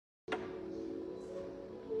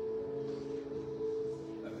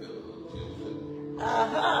You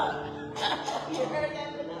heard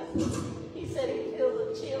that, Vanessa? He said he feels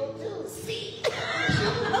a chill too. See?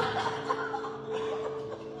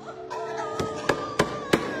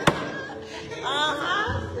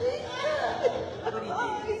 Good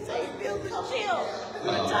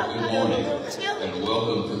morning, and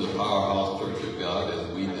welcome to the Powerhouse Church of God as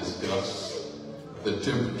we discuss the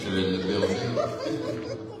temperature in the building.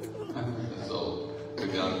 So, to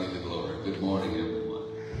God be the glory. Good morning, everyone.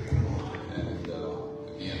 And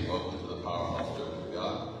again, welcome to the Powerhouse Church of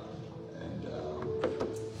God. And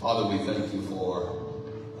Father, we thank you for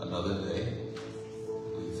another day.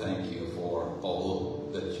 We thank you for all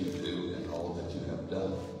that you do and all that you have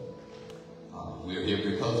done. We are here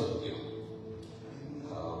because of you.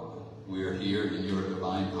 We are here in your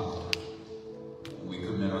divine power. We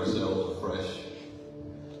commit ourselves afresh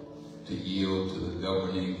to yield to the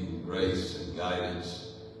governing grace and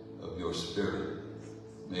guidance of your Spirit.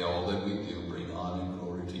 May all that we do bring honor and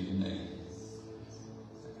glory to your name.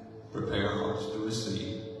 Prepare hearts to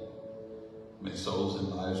receive. May souls and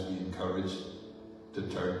lives be encouraged to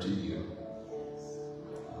turn to you.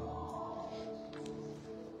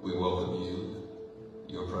 We welcome you,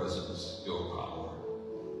 your presence, your power.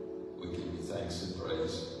 We give you thanks and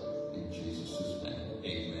praise in Jesus' name.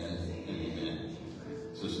 Amen and amen.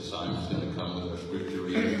 Sister Simon's going to come with our scripture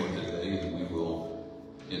reading for today, and we will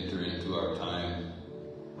enter into our time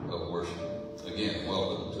of worship. Again,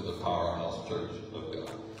 welcome to the Powerhouse Church of God.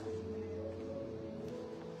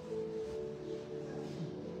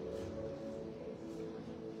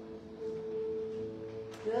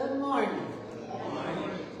 Good morning.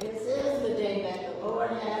 This is the day that the Lord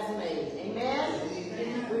has made. Amen?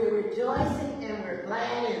 We're rejoicing and we're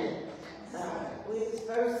glad in it. With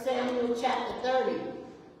 1 Samuel chapter 30,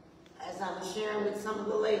 as I was sharing with some of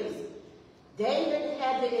the ladies, David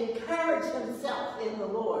had to encourage himself in the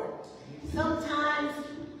Lord. Sometimes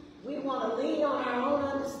we want to lean on our own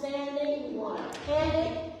understanding, we want to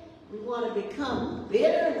panic, we want to become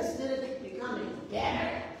bitter instead of becoming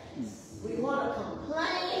better. We want to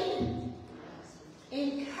complain.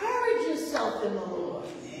 Encourage yourself in the Lord.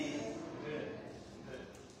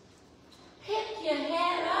 Pick your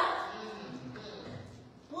head up.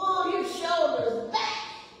 Pull your shoulders back.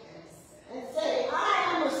 And say,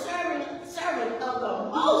 I am a servant of the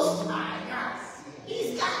Most High God.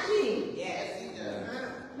 He's got me. Yes, he does.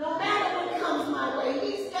 No matter what comes my way,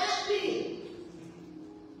 he's got me.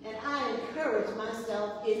 And I encourage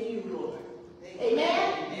myself in you, Lord.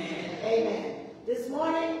 Amen? Amen. Amen. This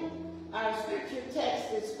morning, our scripture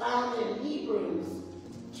text is found in Hebrews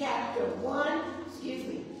chapter 12,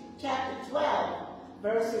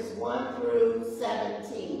 verses 1 through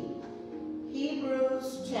 17.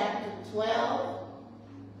 Hebrews chapter 12,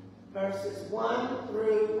 verses 1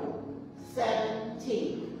 through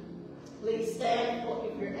 17. Please stand for,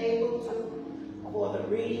 if you're able to, for the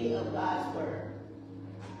reading of God's word.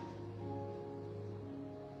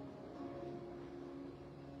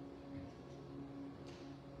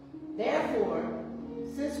 Therefore,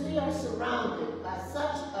 since we are surrounded by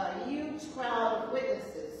such a huge crowd of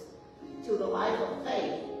witnesses to the life of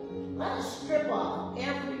faith, let us strip off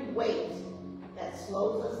every weight that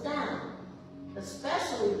slows us down,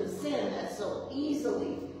 especially the sin that so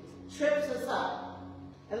easily trips us up,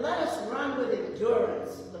 and let us run with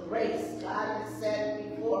endurance the race God has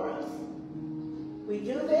set before us. We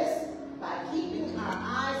do this by keeping our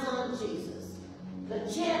eyes on Jesus, the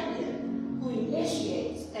champion who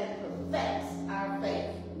initiates and perfects our faith.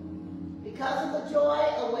 Because of the joy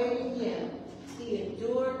awaiting him, he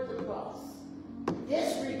endured the cross,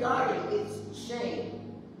 disregarding its shame.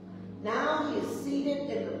 Now he is seated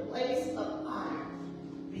in the place of honor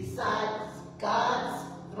beside God's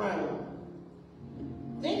throne.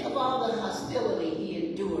 Think of all the hostility he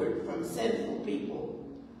endured from sinful people.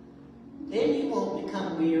 Then you won't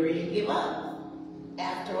become weary and give up.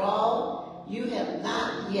 After all, you have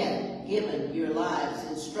not yet given your lives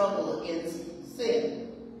in struggle against sin.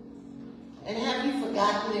 And have you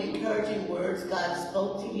forgotten the encouraging words God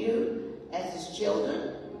spoke to you as his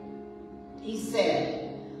children? He said,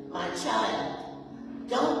 my child,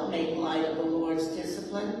 don't make light of the Lord's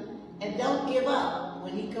discipline, and don't give up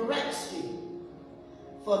when he corrects you.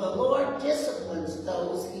 For the Lord disciplines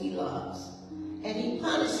those he loves, and he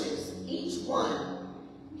punishes each one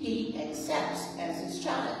he accepts as his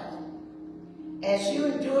child. As you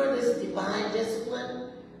endure this divine discipline,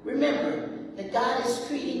 remember that God is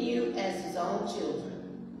treating you as his own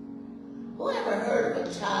children. Who ever heard of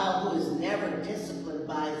a child who is never disciplined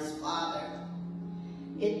by his father?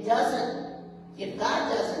 If God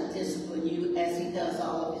doesn't discipline you as he does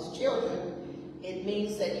all of his children, it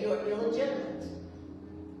means that you're illegitimate.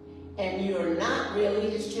 and you're not really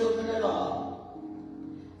his children at all.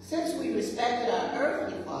 Since we respected our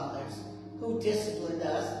earthly fathers who disciplined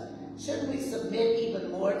us, shouldn't we submit even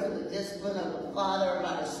more to the discipline of the Father of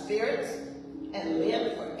our spirits and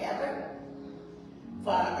live forever? For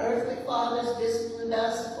our earthly fathers disciplined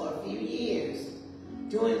us for a few years,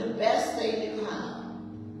 doing the best they knew how.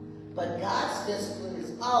 But God's discipline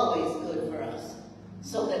is always good for us,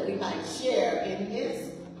 so that we might share in his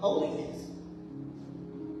holiness.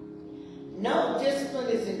 No discipline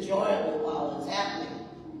is enjoyable while it's happening.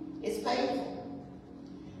 It's painful.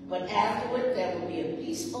 But afterward, there will be a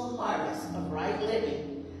peaceful harvest of right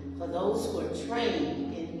living for those who are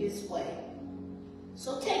trained in his way.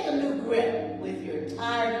 So take a new grip with your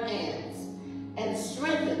tired hands and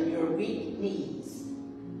strengthen your weak knees.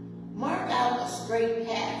 Mark out a straight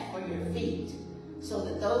path for your feet so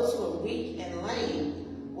that those who are weak and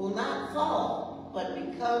lame will not fall but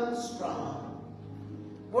become strong.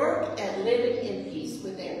 Work at living in peace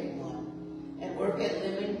with everyone and work at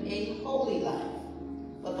living a holy life.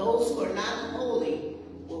 For those who are not holy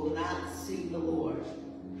will not see the Lord.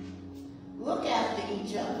 Look after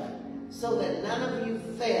each other, so that none of you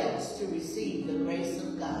fails to receive the grace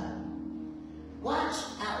of God. Watch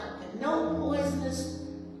out that no poisonous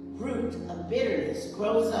root of bitterness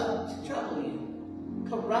grows up to trouble you,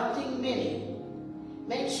 corrupting many.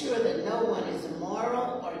 Make sure that no one is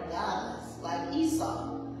immoral or godless, like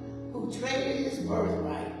Esau, who traded his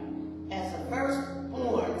birthright as a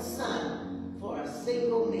firstborn son for a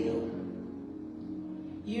single meal.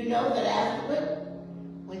 You know that afterward,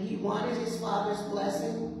 when he wanted his father's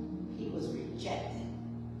blessing, he was rejected.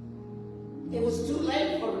 It was too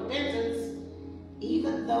late for repentance,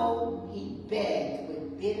 even though he begged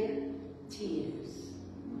with bitter tears.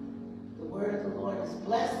 The word of the Lord is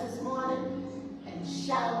blessed this morning, and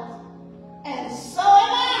shout, and so am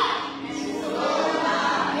I! And so am I!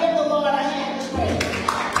 Give the Lord a hand of praise.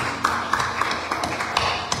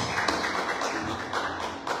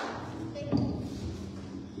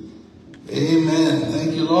 Amen.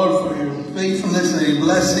 Thank you, Lord, for your faithfulness and your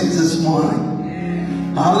blessings this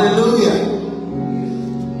morning. Hallelujah.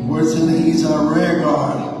 Word said that he's our rear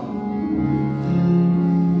guard.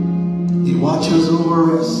 He watches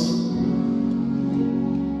over us.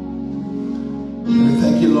 And we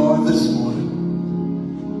thank you, Lord, this morning.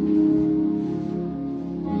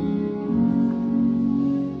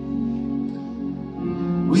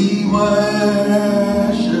 We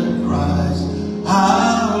worship Christ,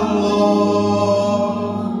 our Lord.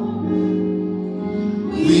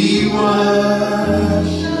 We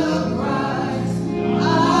worship Christ,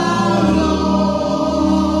 our Lord.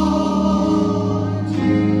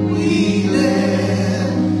 We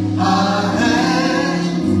lift our hands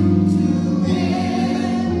to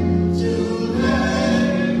Him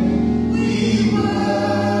today. We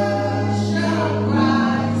worship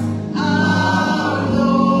Christ, our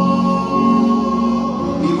Lord.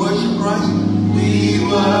 We worship Christ. We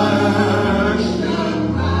worship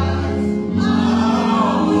Christ,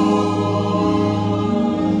 our Lord.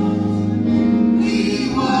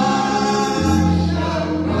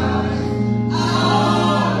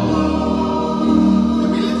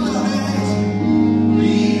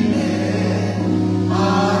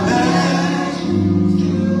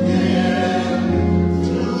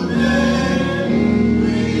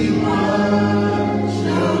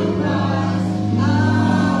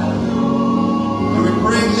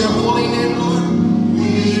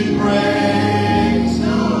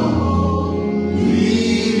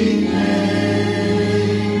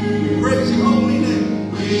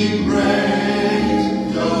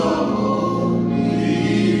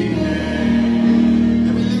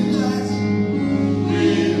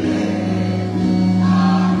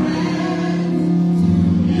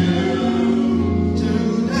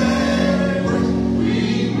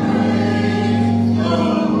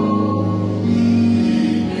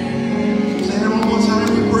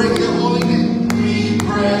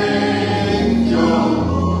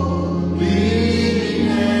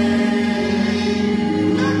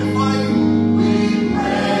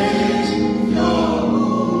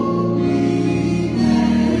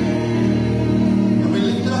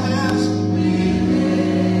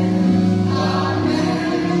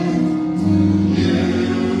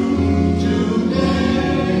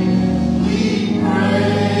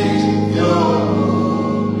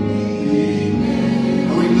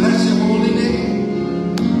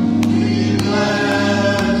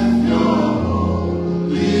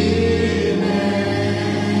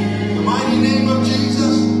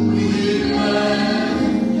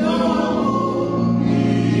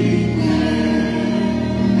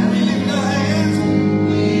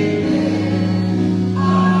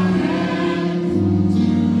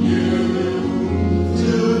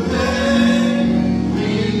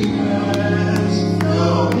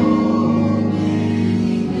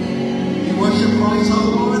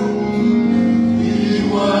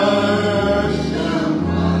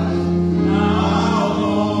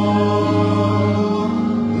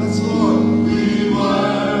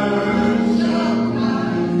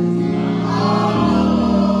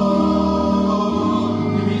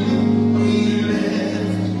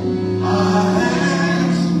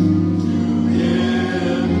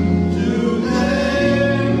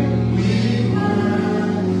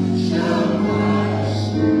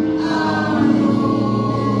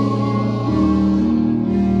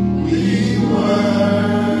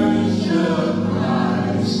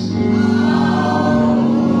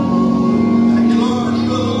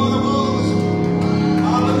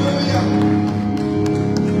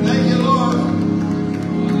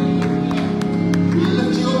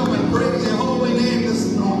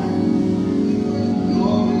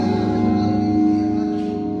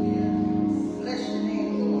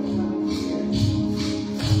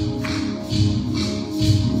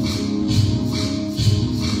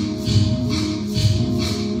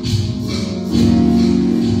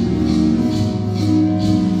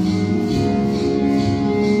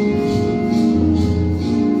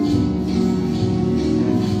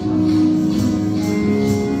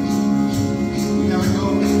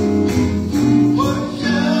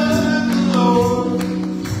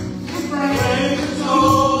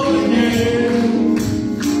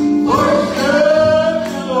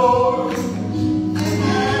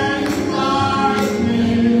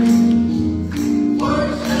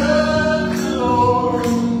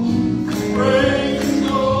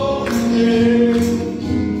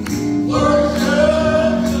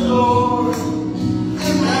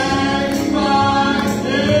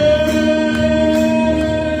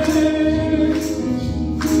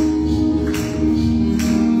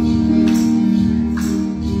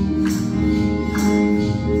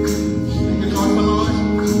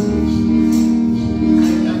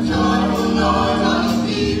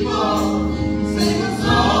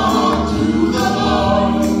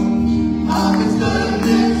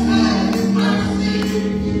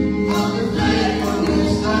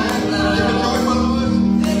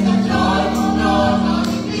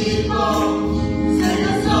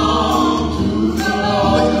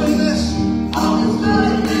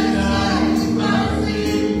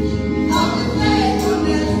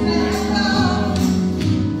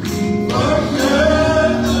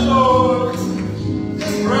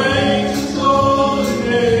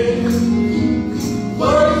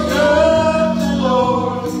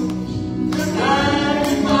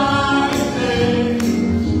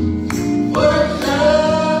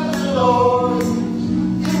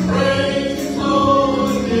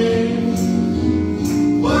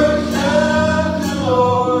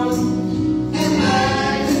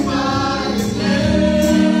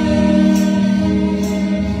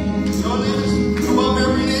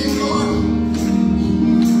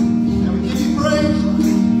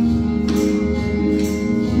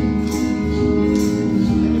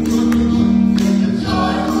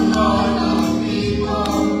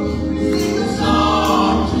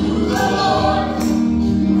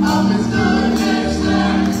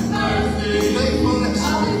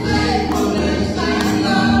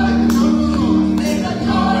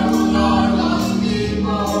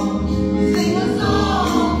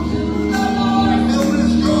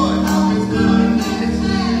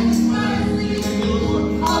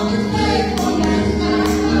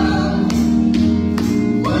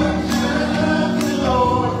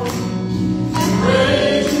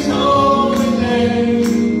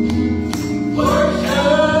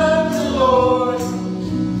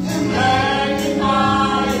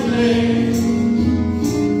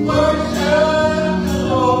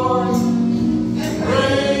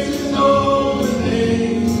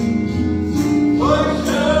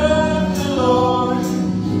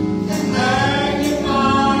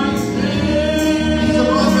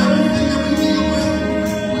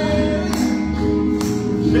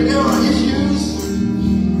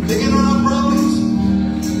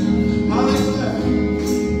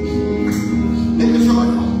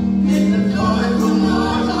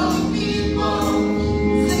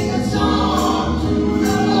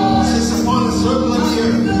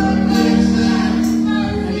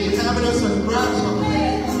 Magnify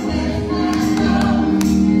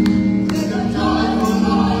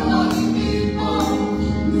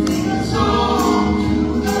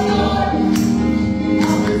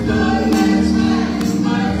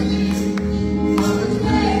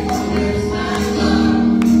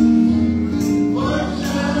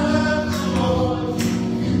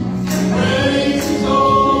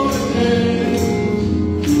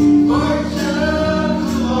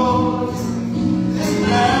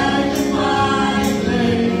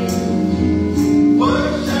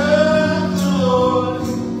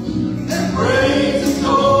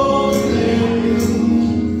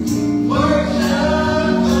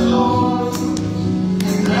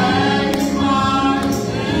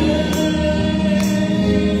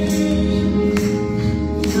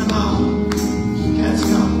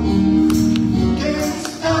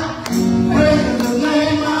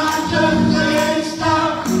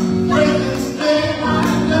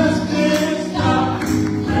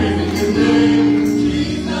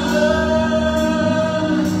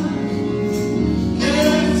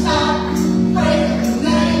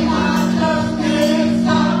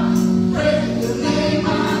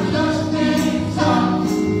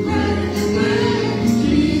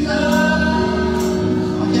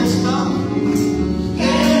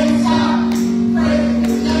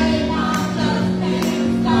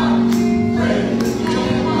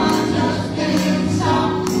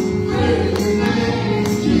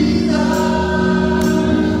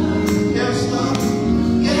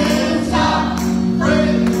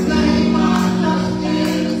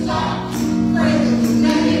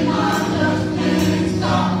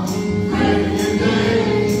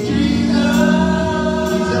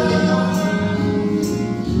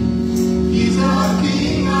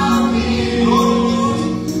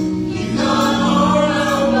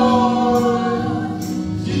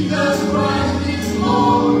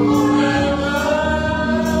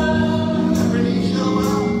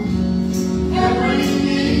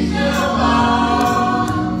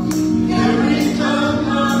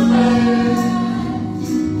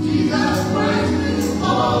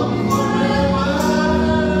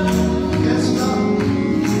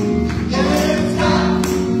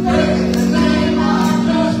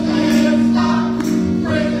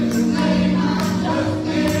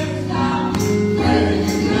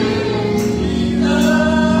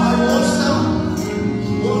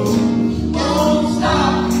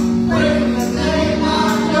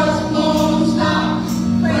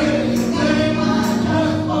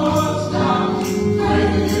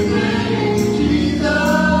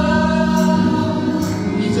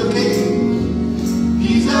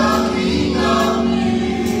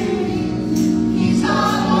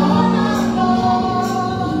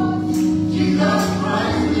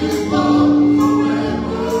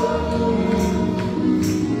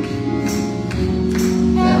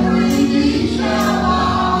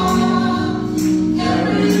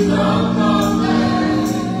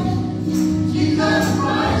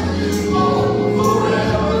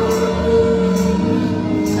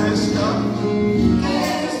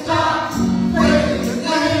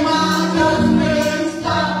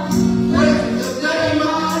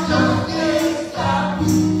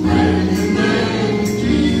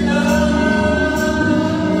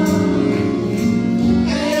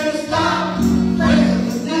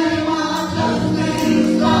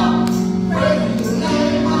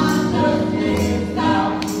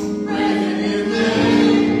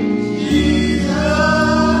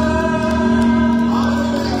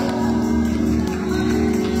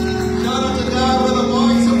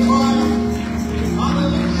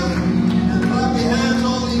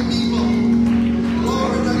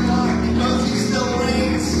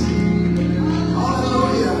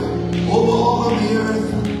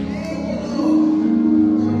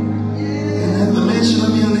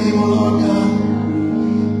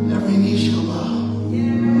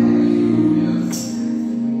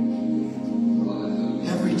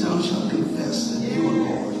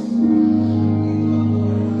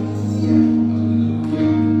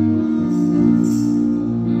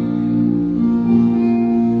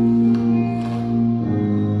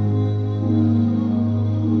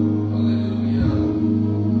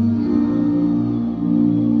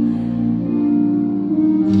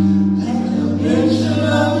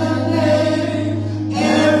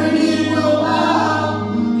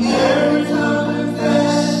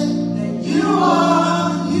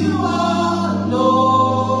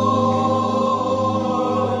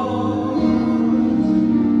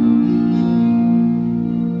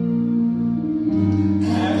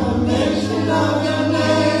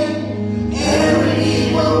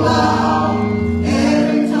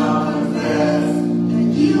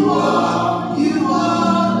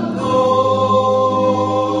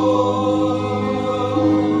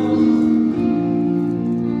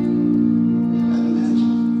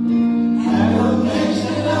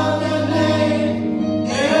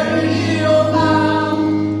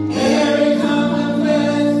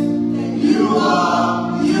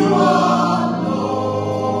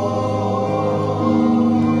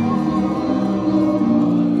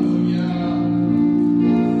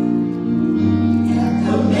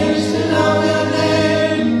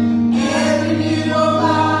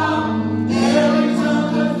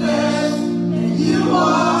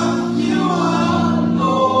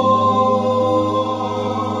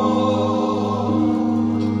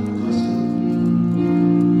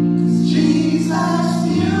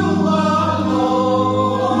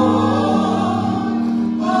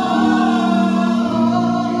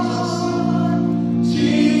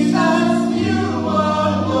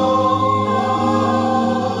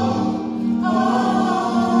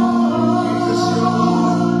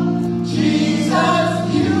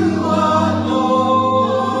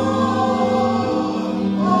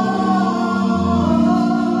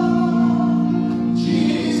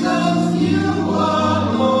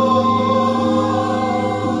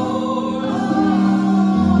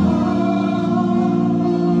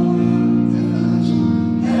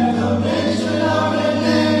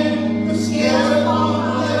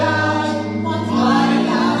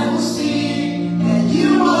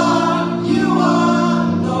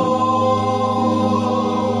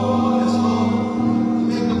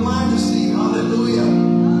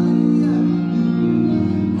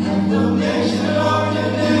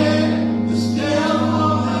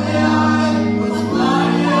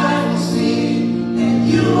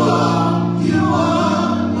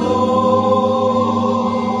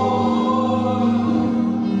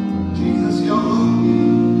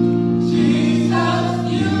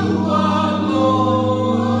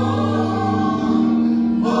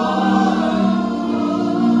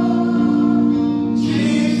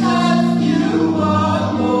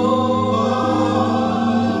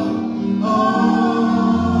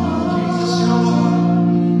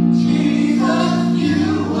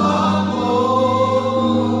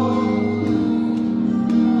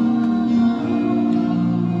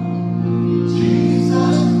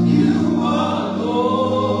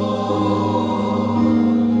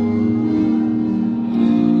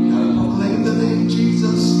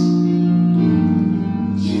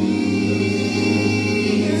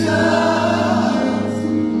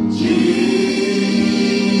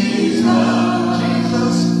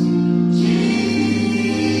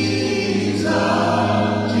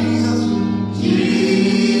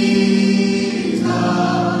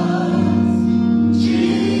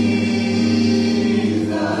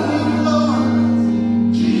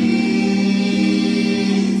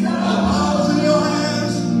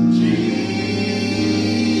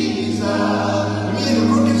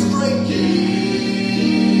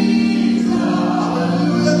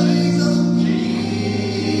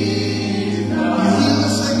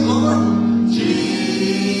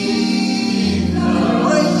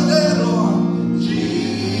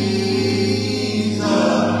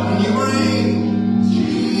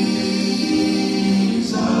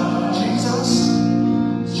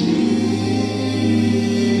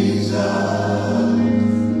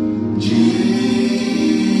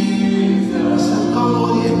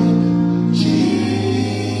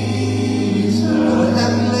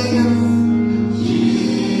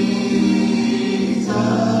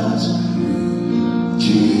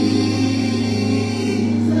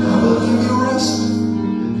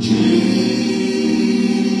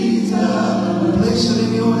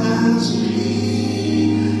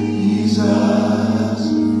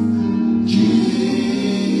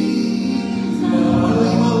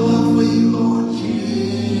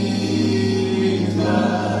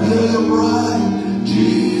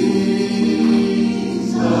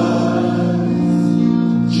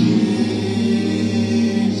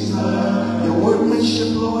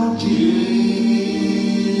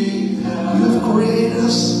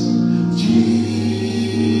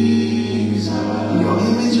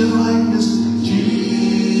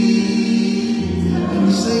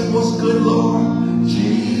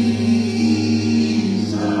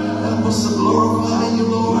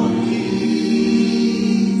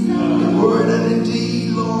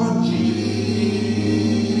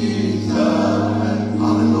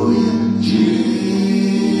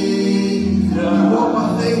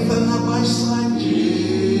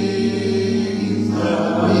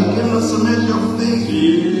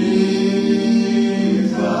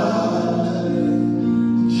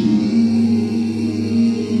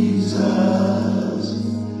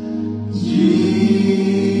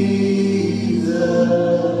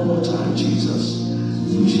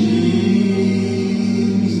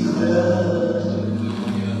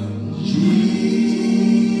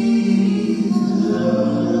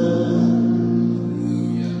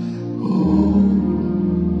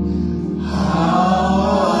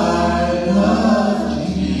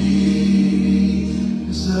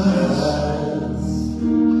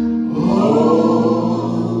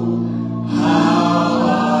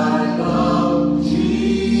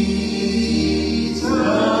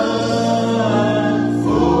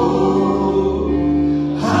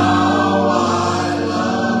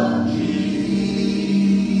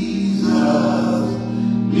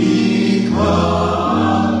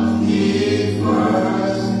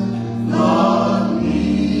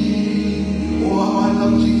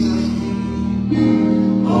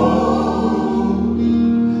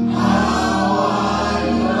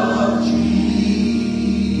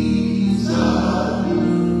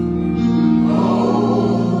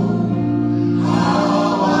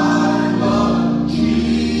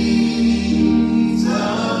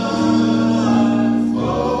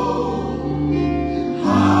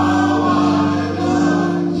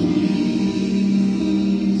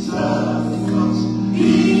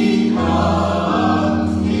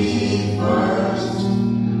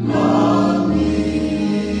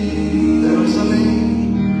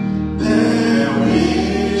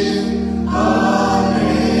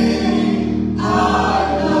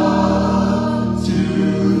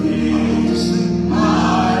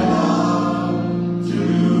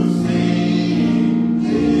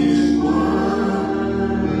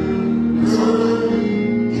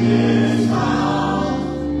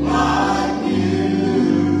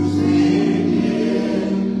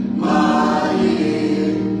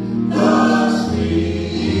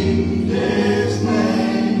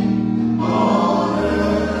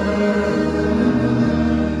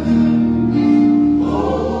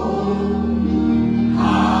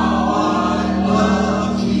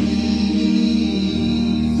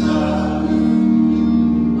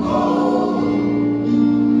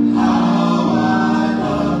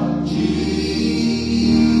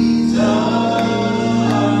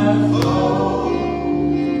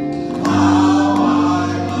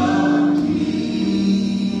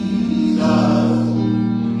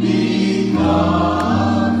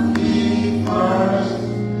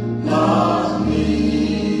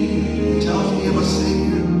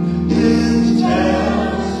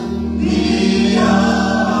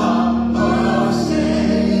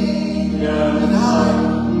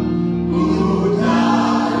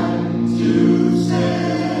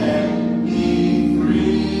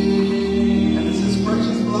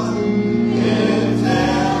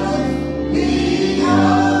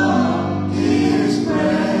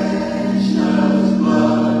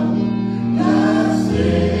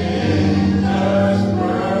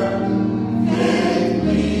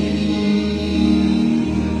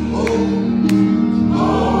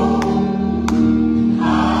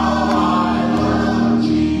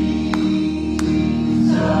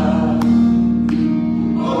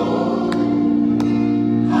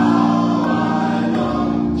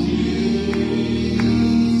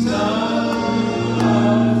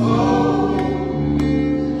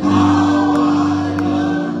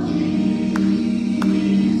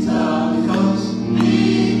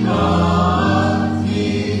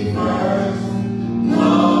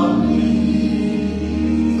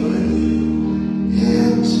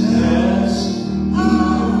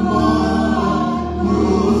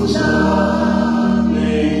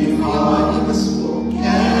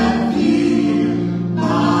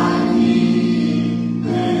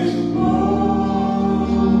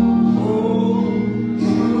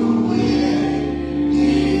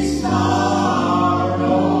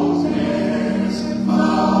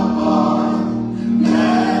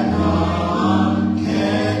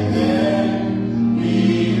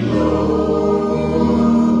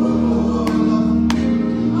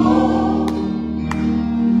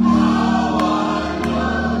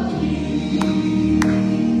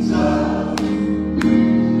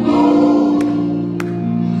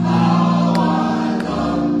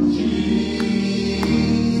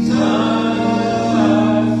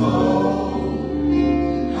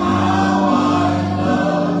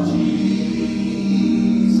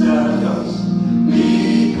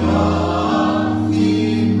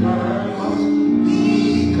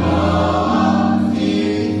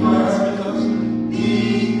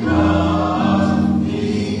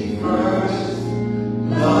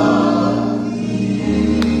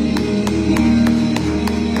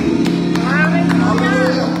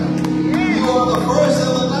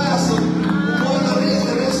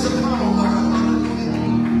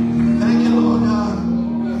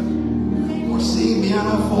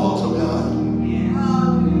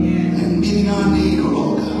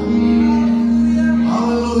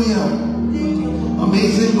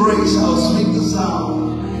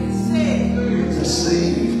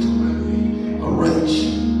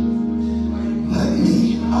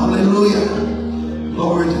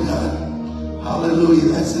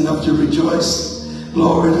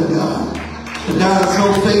Glory to God. The God is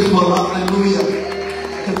so faithful. Hallelujah.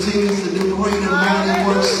 Continues to do great and mighty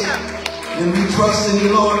works. And we trust in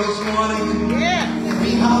you, Lord, this morning. And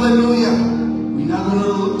we, hallelujah. We're not going to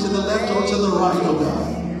look to the left or to the right, oh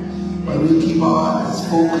God. But we keep our eyes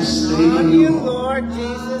focused, staying on you, Lord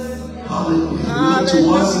Jesus. Hallelujah. We look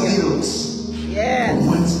towards the hills. From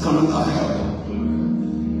whence cometh our help?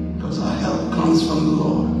 Because our help comes from the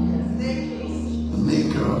Lord, the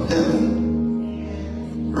maker of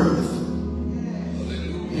heaven, earth,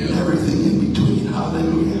 and everything in between.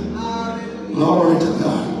 Hallelujah. Glory to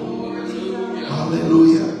God.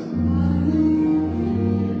 Hallelujah.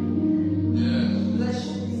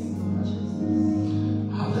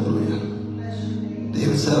 Hallelujah.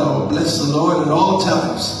 David said, I will bless the Lord at all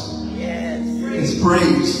times. His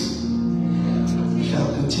praise shall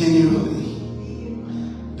continually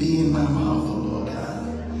be in my mouth, O Lord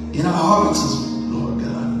God. In our hearts, Lord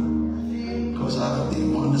God. Because out of the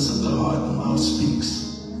abundance of the heart, the mouth speaks.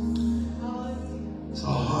 So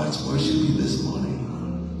our hearts worship you this morning.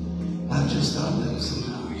 Not just our lips.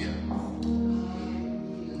 Hallelujah.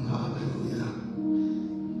 Hallelujah.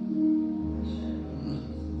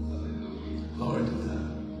 Glory to God.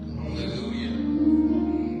 Hallelujah.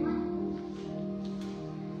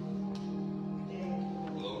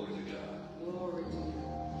 Glory to God. Glory to God.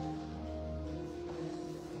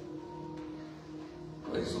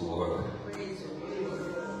 Praise the Lord.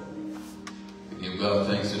 We give God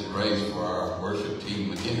thanks and praise for our worship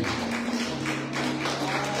team again.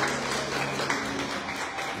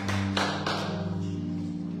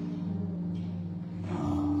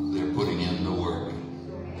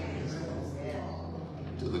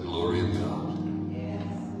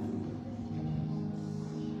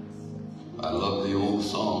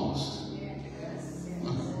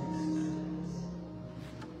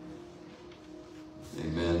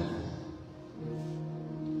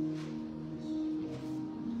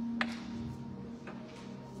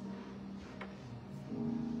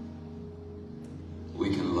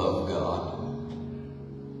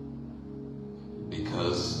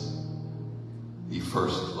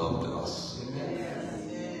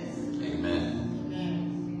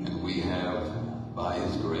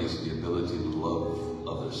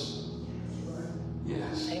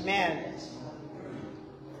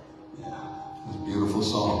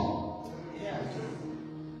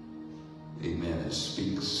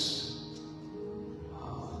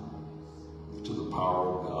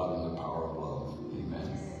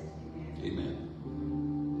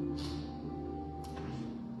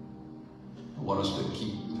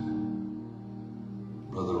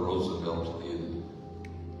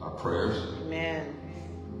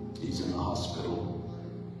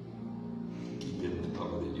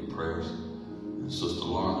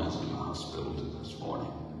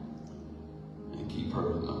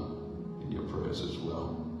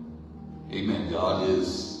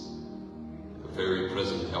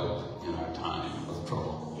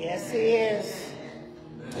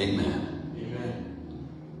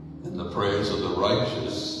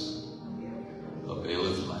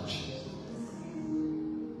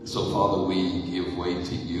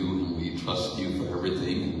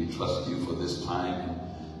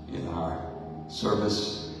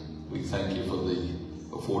 Service. We thank you for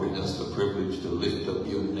affording us the privilege to lift up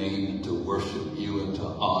your name and to worship you and to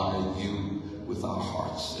honor you with our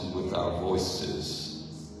hearts and with our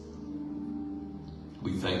voices.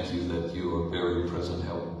 We thank you that you are very present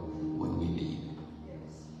help when we need.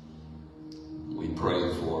 We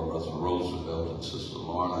pray for Brother Roosevelt and Sister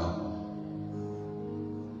Lorna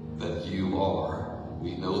that you are,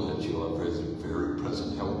 we know that you are very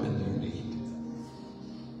present help in their need.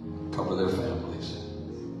 Cover their families.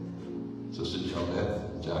 Sister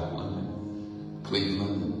Jonette, Jacqueline,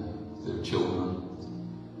 Cleveland, and their children.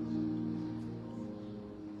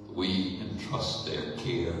 We entrust their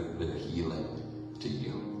care, their healing to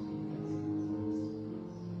you.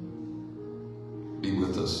 Be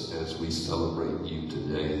with us as we celebrate you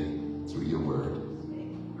today through your word.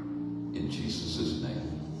 In Jesus'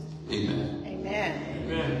 name, amen. Amen.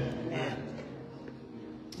 Amen. Amen.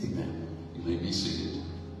 Amen. You may be seated.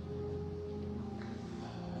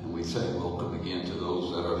 And we say welcome again to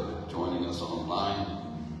those that are joining us online.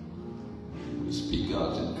 We speak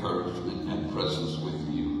God's encouragement and presence with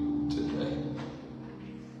you today.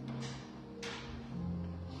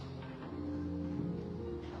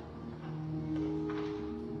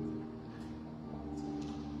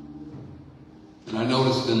 And I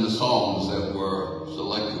noticed in the Psalms that were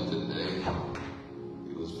selected today,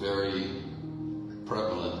 it was very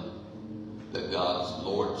prevalent that God's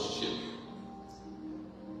Lordship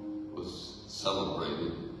was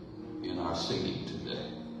celebrated in our singing today.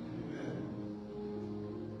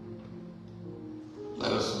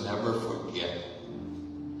 us never forget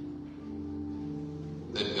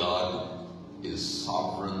that God is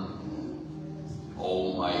sovereign,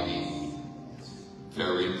 almighty,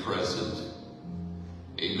 very present.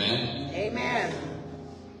 Amen? Amen.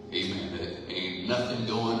 Amen. There ain't nothing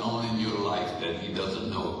going on in your life that he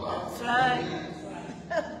doesn't know about. That's right.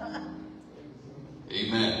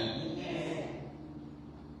 Amen.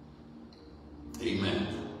 Amen.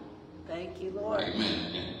 Thank you, Lord.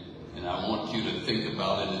 Amen. And I want you to think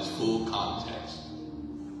about it in its full context.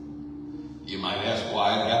 You might ask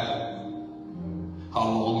why it happened, how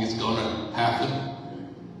long it's going to happen,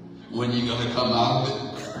 when you're going to come out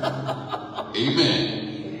of it.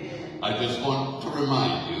 Amen. I just want to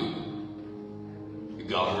remind you,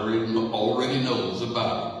 God already knows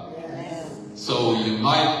about it. Yes. So you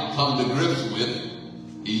might come to grips with,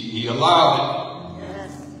 he allowed it.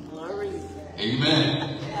 Yes. Glory.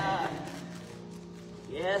 Amen. Yeah.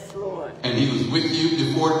 Yes, Lord. And he was with you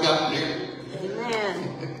before it got there.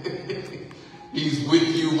 Amen. He's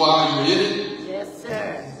with you while you're in it. Yes,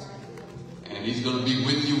 sir. And he's going to be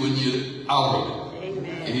with you when you're out of it.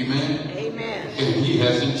 Amen. Amen. Amen. And he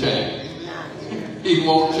hasn't changed. Not. He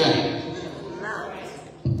won't change. Not.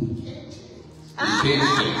 He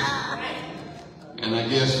can't change. And I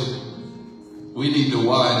guess we need to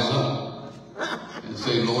wise up and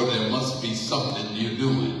say, Lord, there must be something you're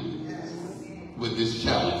doing with this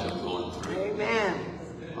challenge I'm going through. Amen.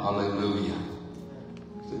 Hallelujah.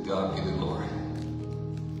 To God be the glory.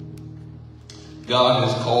 God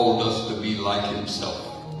has called us to be like himself.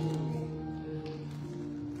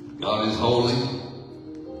 God is holy,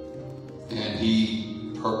 and he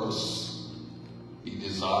he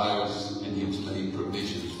desires, and he has made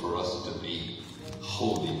provisions for us to be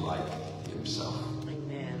holy like himself.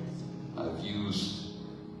 Amen. I've used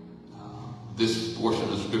this portion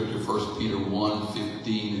of scripture, 1 Peter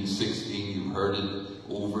 1:15 and 16. You've heard it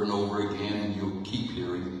over and over again, and you'll keep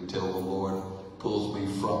hearing it until the Lord pulls me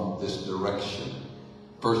from this direction.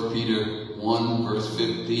 1 Peter 1 verse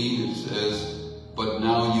 15, it says, "But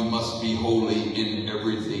now you must be holy in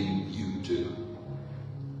everything you do,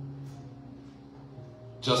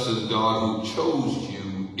 just as God who chose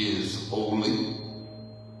you is holy.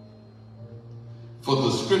 For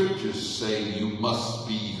the scriptures say you must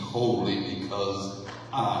be holy because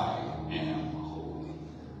I am holy."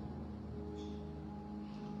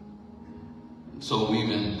 So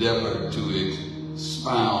we've endeavored to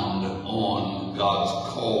expound on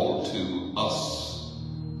God's call to us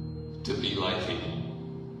to be like him.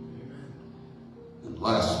 And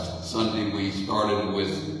last Sunday we started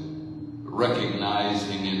with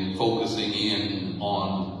recognizing and focusing in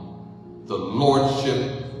on the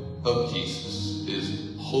Lordship of Jesus,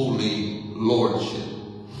 his holy Lordship.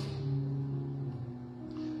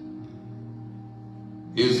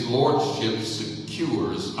 His Lordship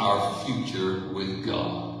secures our future with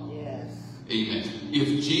God. Yes. Amen.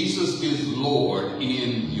 If Jesus is Lord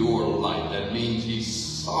in your life, that means he's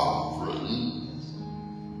sovereign.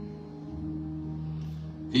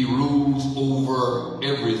 He rules over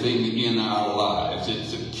everything in our lives. It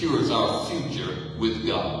secures our future with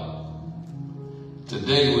God.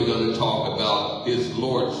 Today we're going to talk about his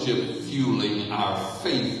Lordship fueling our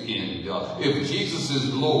faith in God. If Jesus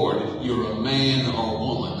is Lord, you're a man or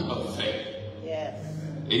woman of faith. Yes.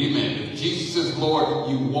 Amen. If Jesus is Lord,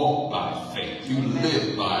 you walk by faith. You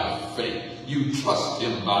live by faith. You trust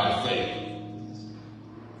him by faith.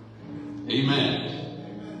 Amen.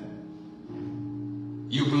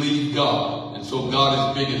 You believe God, and so God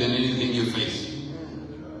is bigger than anything you're facing.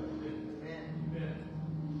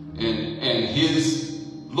 And his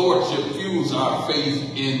Lordship fuels our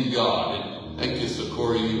faith in God. And thank you,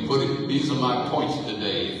 Sakura. You put it. These are my points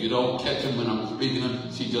today. If you don't catch them when I'm speaking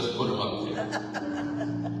them, she just put them up there.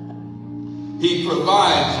 He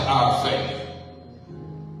provides our faith.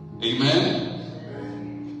 Amen.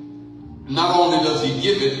 Not only does he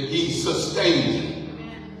give it, he sustains it.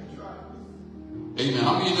 Amen.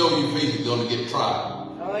 How many of you know your faith is going to get tried?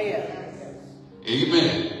 Oh, yeah.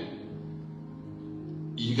 Amen.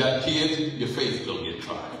 You got kids, your faith is going to get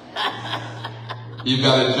tried. You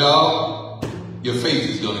got a job, your faith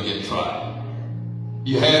is going to get tried.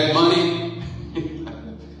 You had money,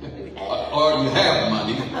 or you have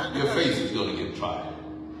money, your faith is going to get tried.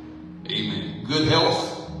 Amen. Good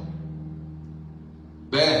health,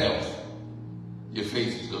 bad health, your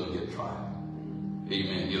faith is going to get tried.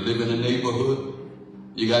 Amen. You live in a neighborhood,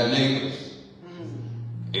 you got neighbors.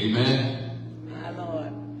 Amen. My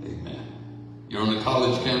Lord. Amen. You're on a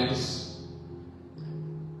college campus,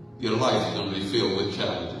 your life is going to be filled with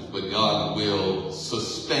challenges, but God will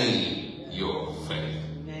sustain your faith.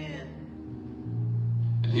 Amen.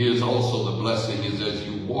 And here's also the blessing is as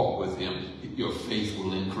you walk with him, your faith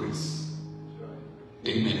will increase.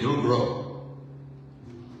 Amen. It'll grow.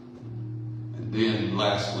 And then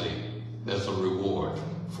lastly, there's a reward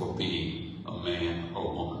for being a man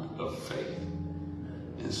or woman of faith.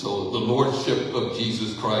 And so the Lordship of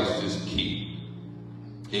Jesus Christ is key.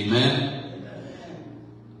 Amen.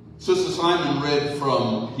 Sister Simon read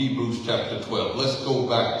from Hebrews chapter 12. Let's go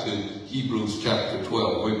back to Hebrews chapter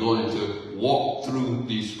 12. We're going to walk through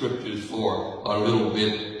these scriptures for a little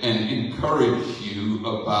bit and encourage you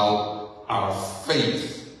about our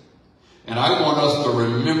faith. And I want us to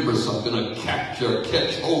remember something, to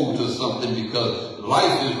catch hold to something, because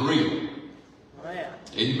life is real.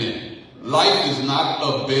 Amen. Life is not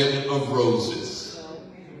a bed of roses.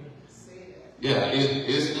 Yeah,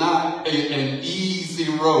 it's not an easy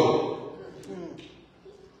road.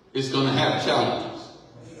 It's going to have challenges.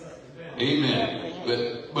 Amen.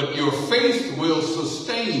 But your faith will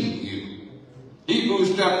sustain you.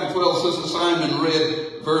 Hebrews chapter 12, Sister Simon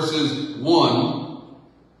read verses 1.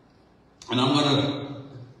 And I'm going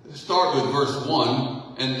to start with verse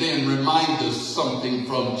 1 and then remind us something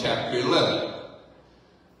from chapter 11.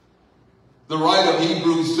 The writer of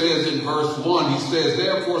Hebrews says in verse 1, he says,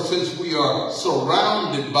 therefore, since we are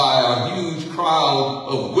surrounded by a huge crowd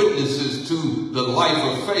of witnesses to the life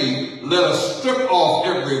of faith, let us strip off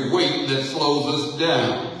every weight that slows us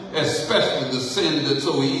down, especially the sin that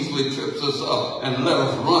so easily trips us up, and let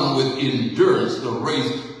us run with endurance the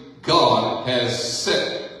race God has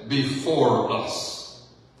set before us.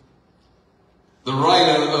 The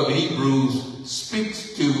writer of Hebrews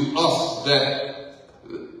speaks to us that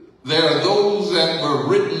there are those that were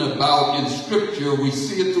written about in Scripture. We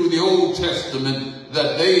see it through the Old Testament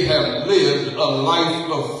that they have lived a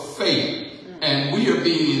life of faith. And we are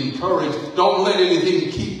being encouraged. Don't let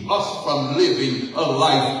anything keep us from living a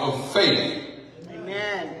life of faith.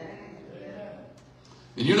 Amen.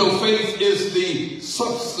 And you know, faith is the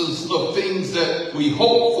substance of things that we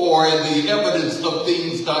hope for and the evidence of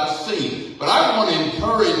things not seen. But I want to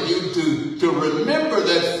encourage you to remember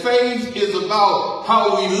that faith is about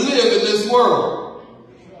how we live in this world.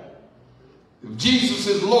 If Jesus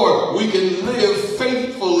is Lord, we can live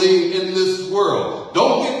faithfully in this world.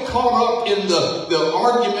 Don't get caught up in the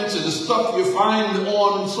arguments and the stuff you find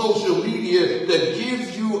on social media that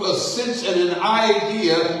gives you a sense and an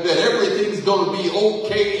idea that everything's going to be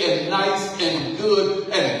okay and nice and good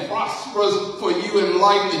and prosperous for you in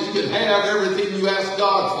life, that you can have everything you ask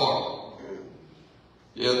God for.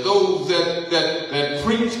 Yeah, those that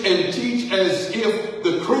preach and teach as if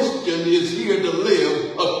the Christian is here to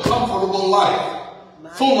live a comfortable life,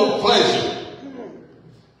 full of pleasure.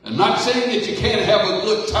 I'm not saying that you can't have a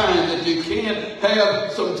good time, that you can't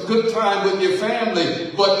have some good time with your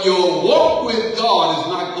family, but your walk with God is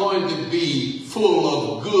not going to be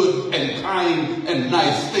full of good and kind and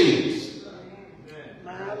nice things.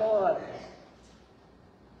 My Lord.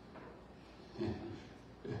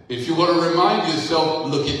 If you want to remind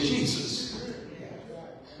yourself, look at Jesus.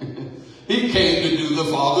 He came to do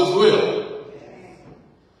the Father's will.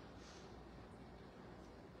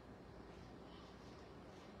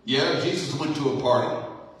 Yeah, Jesus went to a party.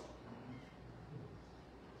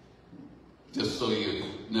 Just so you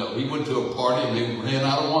know, he went to a party and they ran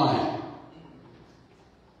out of wine.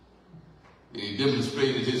 And he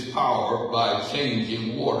demonstrated his power by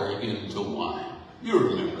changing water into wine. You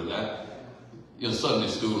remember that. Your Sunday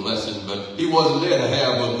school lesson, but he wasn't there to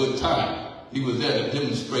have a good time. He was there to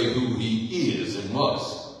demonstrate who he is and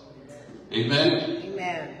was. Amen?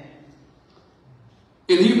 Amen.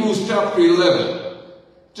 In Hebrews chapter 11,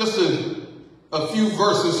 just a few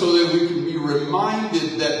verses so that we can be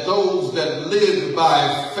reminded that those that lived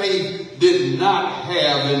by faith did not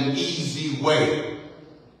have an easy way.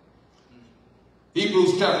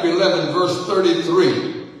 Hebrews chapter 11, verse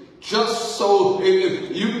 33. Just so,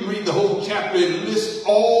 if you can read the whole chapter, it lists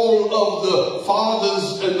all of the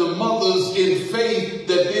fathers and the mothers in faith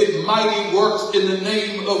that did mighty works in the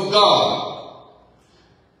name of God.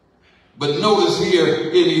 But notice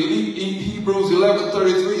here in Hebrews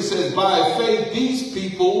 11:33 it says, by faith these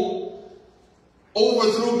people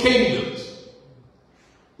overthrew kingdoms.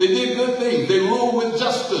 They did good things. They ruled with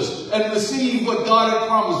justice and received what God had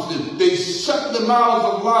promised them. They shut the mouths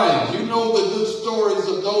of lions. You know the good stories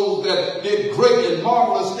of those that did great and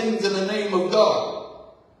marvelous things in the name of God.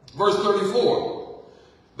 Verse 34.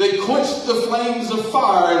 They quenched the flames of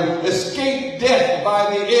fire and escaped death by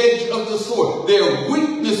the edge of the sword. Their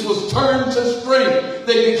weakness was turned to strength.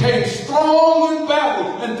 They became strong in battle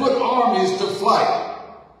and put armies to flight.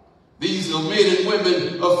 These are men and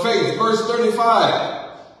women of faith. Verse 35.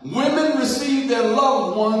 Women received their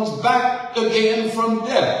loved ones back again from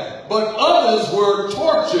death, but others were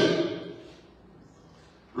tortured,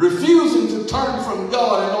 refusing to turn from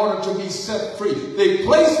God in order to be set free. They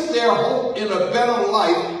placed their hope in a better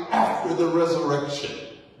life after the resurrection.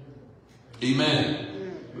 Amen.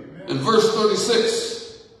 In verse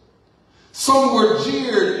 36, some were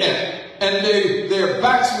jeered at, and their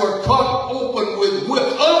backs were cut open with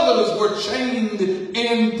whips. Others were chained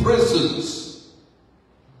in prisons.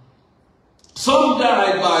 Some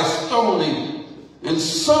died by stoning, and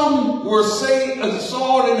some were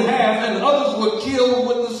sawed in half, and others were killed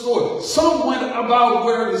with the sword. Some went about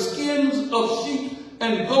wearing skins of sheep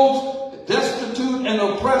and goats, destitute and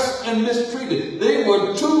oppressed and mistreated. They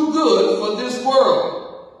were too good for this world,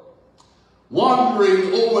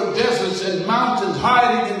 wandering over deserts and mountains,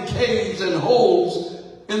 hiding in caves and holes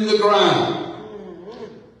in the ground.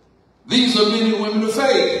 These are men and women of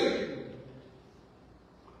faith.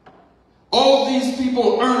 All these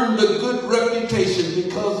people earned a good reputation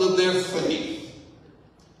because of their faith.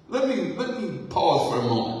 Let me pause for a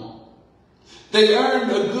moment. They earned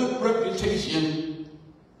a good reputation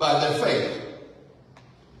by their faith.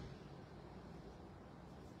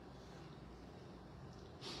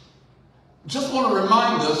 Just want to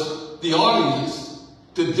remind us, the audience,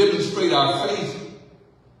 to demonstrate our faith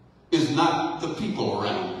is not the people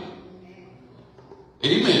around me.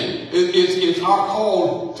 Amen. It's our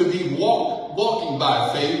call to be walking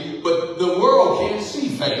by faith, but the world can't see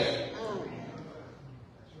faith.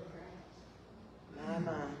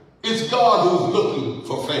 It's God who's looking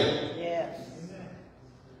for faith. Yes.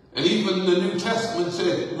 And even the New Testament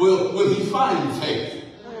said, will he find faith?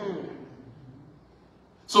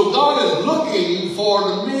 So God is looking for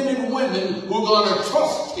the men and women who are going to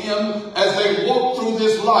trust him as they walk through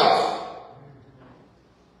this life.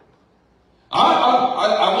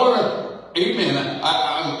 I want to, amen,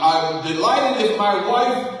 I'm delighted if my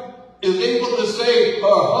wife is able to say her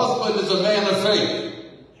husband is a man of faith.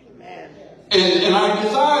 Amen. And I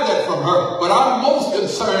desire that from her. But I'm most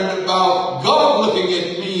concerned about God looking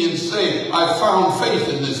at me and saying, I found faith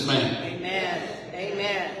in this man. Amen.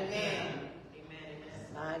 Amen. Amen.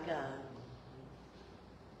 My God.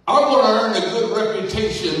 I want to earn a good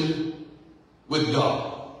reputation with God.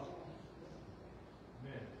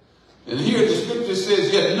 And here the scripture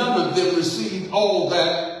says, yet none of them received all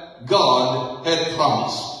that God had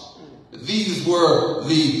promised. These were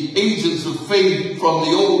the agents of faith from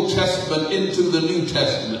the Old Testament into the New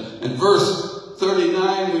Testament. And verse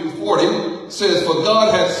 39 and 40 says, for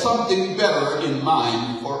God had something better in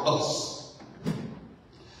mind for us,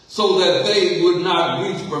 so that they would not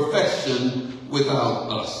reach perfection without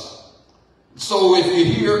us. So if you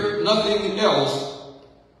hear nothing else,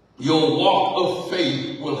 your walk of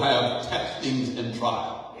faith will have testings and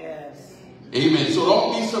trials. Yes. Amen. So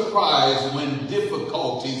don't be surprised when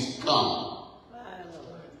difficulties come.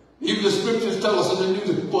 Even the scriptures tell us in the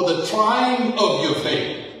New, for the trying of your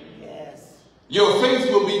faith. Yes. Your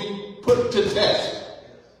faith will be put to test.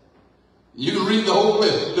 You can read the whole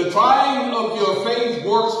list. The trying of your faith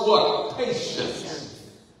works what? Patience.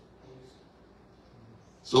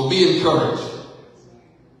 So be encouraged.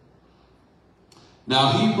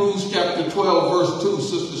 Now, Hebrews chapter 12, verse 2,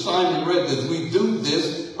 Sister Simon read this. We do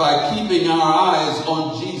this by keeping our eyes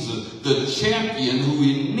on Jesus, the champion who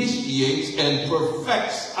initiates and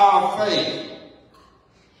perfects our faith.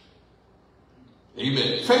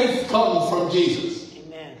 Amen. Faith comes from Jesus.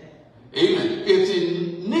 Amen. Amen. It's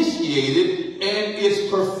initiated and it's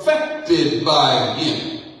perfected by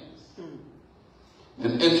him.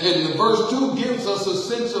 And the verse 2 gives us a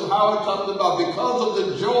sense of how it comes about. Because of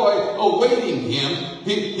the joy awaiting him,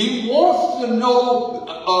 he wants to know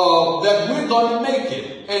that we're going to make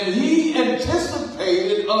it. And he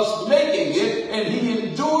anticipated us making it, and he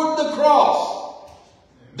endured the cross,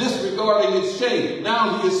 disregarding its shame.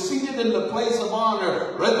 Now he is seated in the place of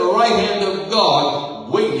honor at the right hand of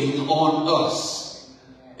God, waiting on us.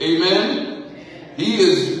 Amen? He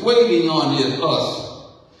is waiting on us.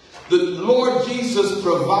 The Lord Jesus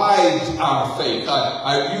provides our faith.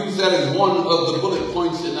 I use that as one of the bullet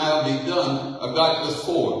points, and I'll be done. I've got just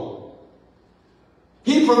 4.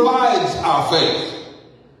 He provides our faith.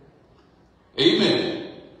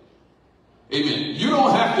 Amen. Amen. You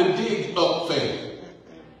don't have to dig up faith.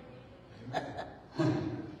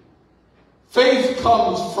 Faith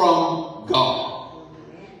comes from God.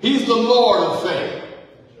 He's the Lord of faith.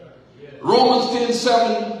 Romans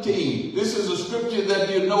 10:17. This is a scripture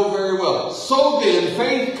that you know very well. So then,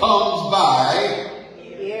 faith comes by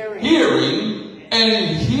hearing,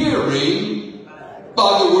 and hearing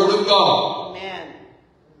by the word of God. Amen.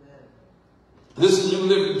 This is New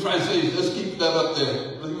Living Translation. Let's keep that up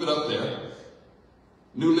there. Leave it up there.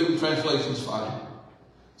 New Living Translation is fine.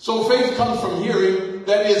 So faith comes from hearing,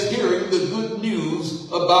 that is hearing the good news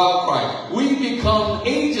about Christ. We become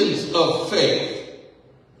agents of faith.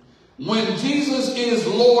 When Jesus is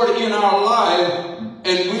Lord in our life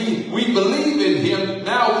and we believe in him,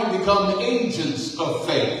 now we become agents of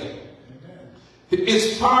faith.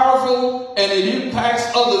 It's powerful and it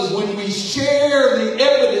impacts others when we share the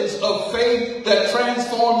evidence of faith that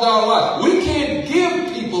transforms our life. We can't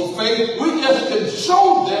give people faith. We just can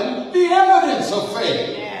show them the evidence of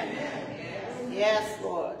faith. Yes,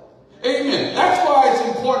 Lord. Amen. That's why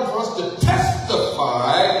it's important for us to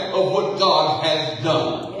testify of what God has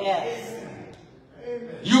done. Yes.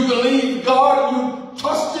 You believe God, you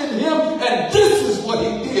trust in him, and this is what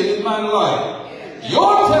he did in my life.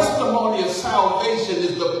 Your testimony of salvation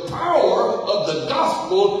is the power of the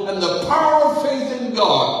gospel and the power of faith in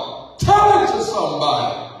God. Tell it to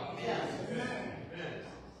somebody.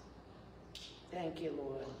 Thank you,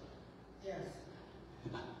 Lord. Yes.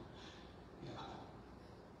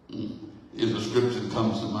 Here's a scripture that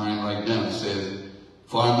comes to mind right now. It says,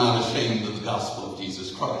 "For I'm not ashamed of the gospel of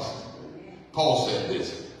Jesus Christ." Paul said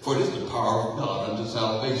this, "For it is the power of God unto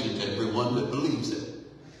salvation to everyone that believes it."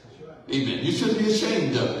 Amen. You shouldn't be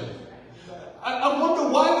ashamed of it. I wonder,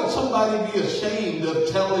 why would somebody be ashamed of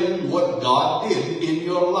telling what God did in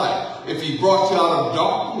your life? If he brought you out of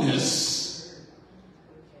darkness,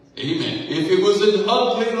 amen. If it was an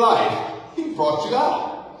ugly life, he brought you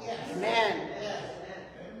out. Amen.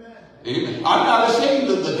 Amen. I'm not ashamed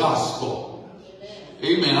of the gospel.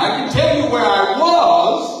 Amen. I can tell you where I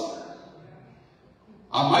was.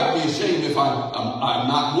 I might be ashamed if I'm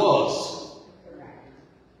not was.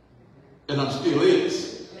 And I'm still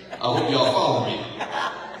is. I hope y'all follow me.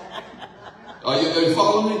 Are you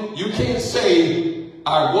following me? You can't say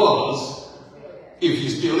I was if you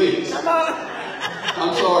still is. Come on.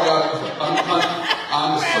 I'm sorry.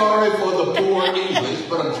 I'm sorry for the poor English,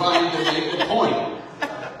 but I'm trying to make a point.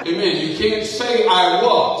 Amen. You can't say I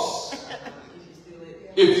was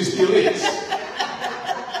if you still is.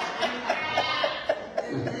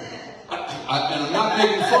 And I'm not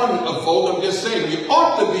making fun of folk. I'm just saying you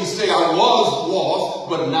ought to be saying I was lost,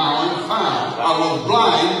 but now I'm found. I was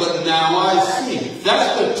blind, but now I see.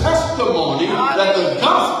 That's the testimony that the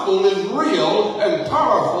gospel is real and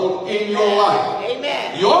powerful in your life.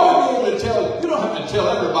 Amen. You ought to be able to tell. You don't have to tell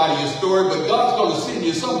everybody your story, but God's going to send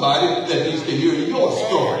you somebody that needs to hear your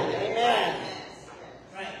story. Amen.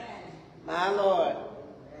 My Lord.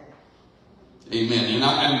 Amen. And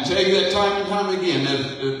I can tell you that time and time again,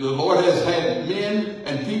 that the Lord has had men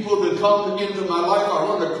and people to come into my life. I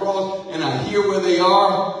run across and I hear where they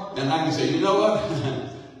are, and I can say, you know what?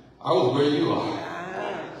 I was where you are.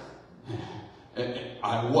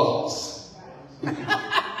 I was.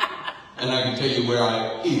 And I can tell you where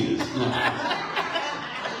I is now.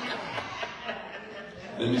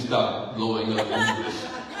 Let me stop blowing up English.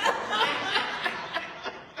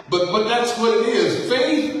 But that's what it is.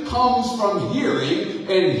 Faith comes from hearing,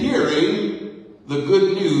 and hearing the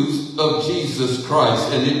good news of Jesus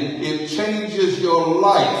Christ. And it changes your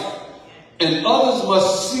life. And others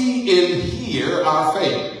must see and hear our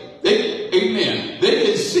faith. Amen. They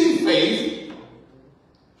can see faith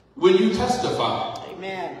when you testify.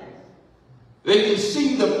 Amen. They can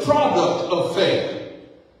see the product of faith.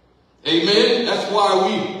 Amen. That's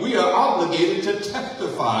why we are obligated to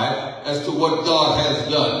testify as to what God has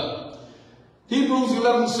done. Hebrews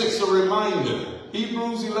 11:6, a reminder.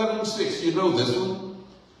 Hebrews 11:6, you know this one.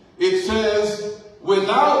 It says,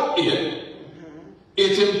 without it,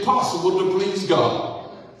 it's impossible to please God.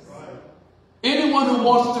 Anyone who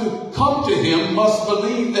wants to come to him must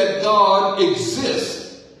believe that God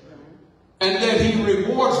exists and that he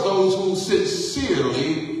rewards those who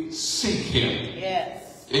sincerely seek him. Yes.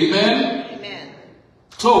 Amen? Amen.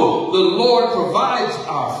 So, the Lord provides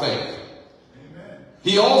our faith. Amen.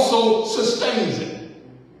 He also sustains it.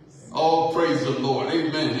 Oh, praise the Lord.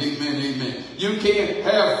 Amen, amen, amen. You can't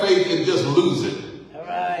have faith and just lose it. All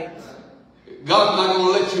right. God's not going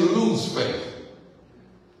to let you lose faith.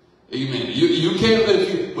 Amen. You can't let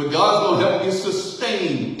you, but God's going to help you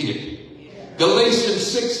sustain it. Yeah. Galatians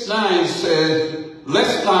 6:9 says,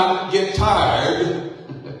 let's not get tired.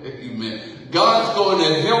 Amen. God's going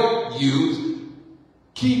to help you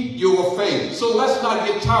keep your faith. So let's not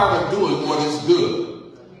get tired of doing what is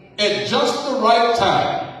good. At just the right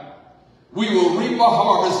time, we will reap a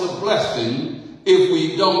harvest of blessing if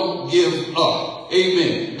we don't give up.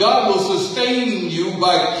 Amen. God will sustain you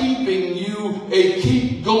by keeping you a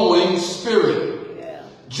keep-going spirit. Yeah.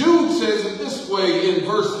 Jude says it this way in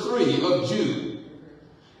verse 3 of Jude.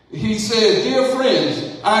 He says, dear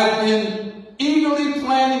friends, I've been eagerly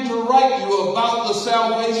planning to write you about the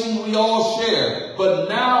salvation we all share, but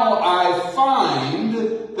now I find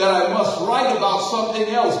that I must write about something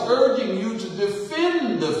else, urging you to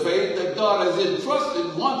defend the faith that God has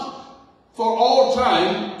entrusted once for all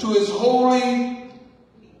time to his holy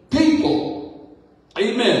people.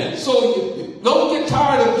 Amen. So don't get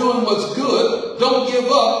tired of doing what's good. Don't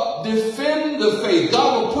give up. Defend the faith.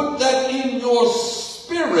 God will put that in your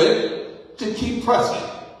spirit to keep pressing.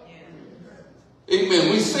 Amen.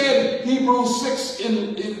 We said Hebrews 6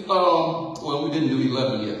 well, we didn't do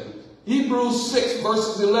 11 yet. Hebrews 6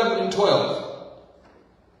 verses 11 and 12.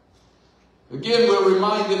 Again, we're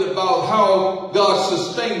reminded about how God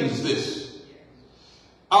sustains this.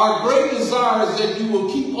 Our great desire is that you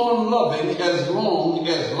will keep on loving as long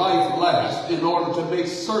as life lasts in order to make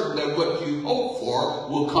certain that what you hope for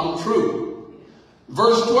will come true.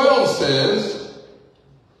 Verse 12 says,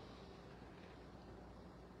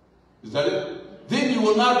 is that it? Then you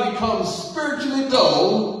will not become spiritually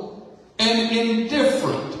dull and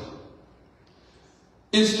indifferent.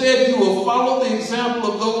 Instead, you will follow the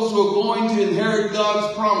example of those who are going to inherit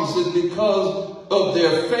God's promises because of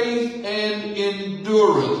their faith and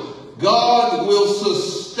endurance. God will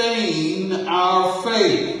sustain our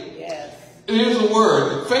faith. Yes. Here's a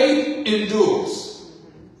word. Faith endures.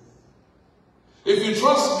 If you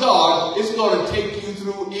trust God, it's going to take you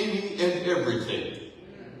through any and everything.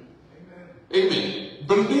 Amen.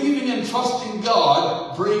 Believing and trusting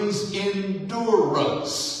God brings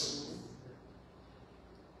endurance.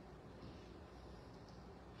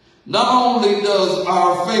 Not only does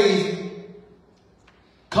our faith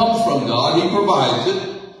come from God, he provides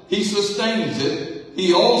it, he sustains it,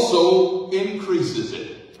 he also increases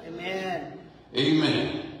it. Amen.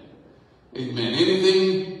 Amen. Amen.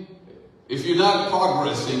 Anything, if you're not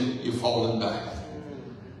progressing, you're falling back.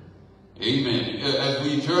 Amen. As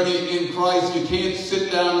we journey in Christ, you can't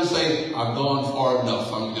sit down and say, I've gone far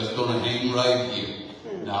enough, I'm just going to hang right here.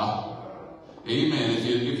 Now, amen.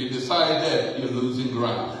 If you decide that, you're losing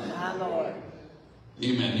ground. My Lord.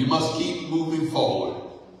 Amen. You must keep moving forward.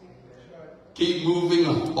 Keep moving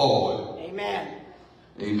forward. Amen.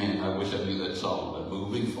 Amen. I wish I knew that song, but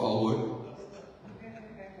moving forward.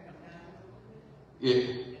 Yeah.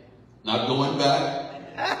 Not going back.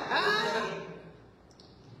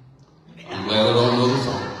 I'm glad I don't know the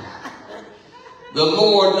song. The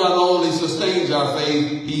Lord not only sustains our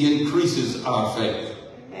faith, he increases our faith.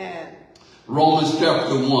 Amen. Romans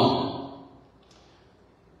chapter 1.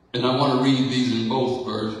 And I want to read these in both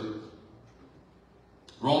versions.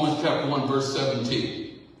 Romans chapter 1 verse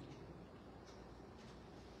 17.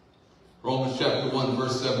 Romans chapter 1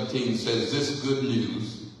 verse 17 says, this good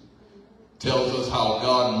news tells us how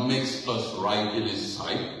God makes us right in his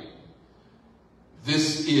sight.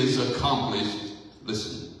 This is accomplished,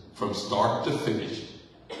 listen, from start to finish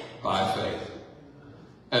by faith.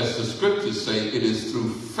 As the scriptures say, it is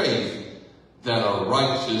through faith that a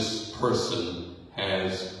righteous person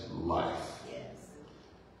has life. Yes.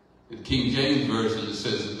 The King James Version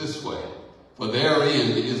says it this way, for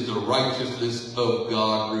therein is the righteousness of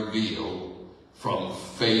God revealed from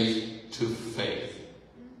faith to faith.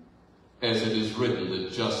 As it is written,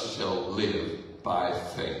 the just shall live by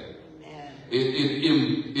faith.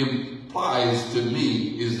 It implies to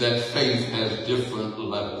me is that faith has different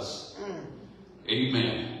levels.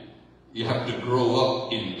 Amen. You have to grow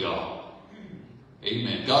up in God.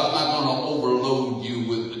 Amen. God's not going to overload you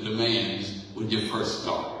with the demands when you first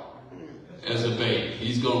start as a baby.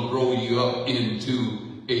 He's going to grow you up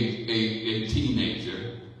into a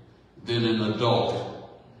teenager, then an adult.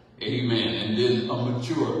 Amen. And then a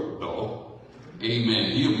mature adult.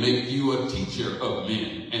 Amen. He'll make you a teacher of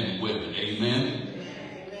men and women. Amen.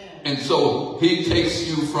 And so he takes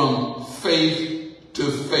you from faith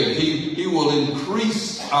to faith. He will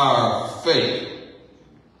increase our faith.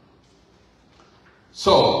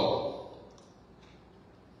 So,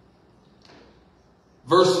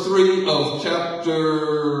 verse 3 of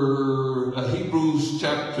Hebrews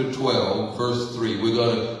chapter 12, verse 3. We're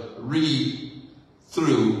going to read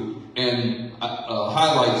through and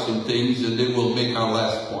highlight some things, and then we'll make our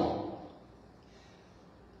last point.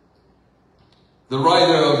 The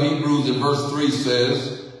writer of Hebrews in verse 3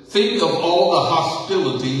 says, think of all the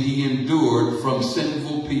hostility he endured from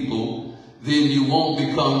sinful people, then you won't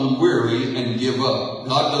become weary and give up.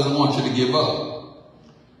 God doesn't want you to give up.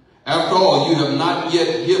 After all, you have not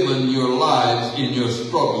yet given your lives in your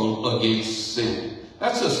struggle against sin.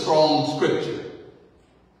 That's a strong scripture.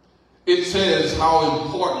 It says how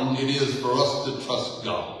important it is for us to trust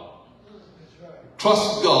God.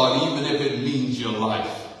 Trust God even if it means your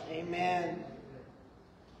life. Amen.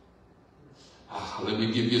 Let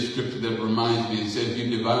me give you a scripture that reminds me. It says, if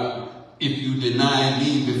you deny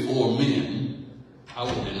me before men, I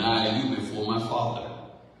will deny you before my Father.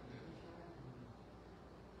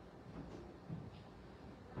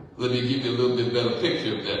 Let me give you a little bit better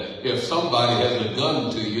picture of that. If somebody has a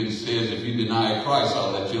gun to you and says, if you deny Christ,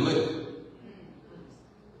 I'll let you live.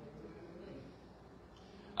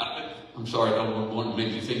 I'm sorry, I don't want to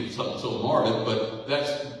make you think of something so morbid, but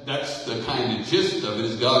that's the kind of gist of it.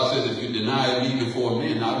 Is God said, if you deny me before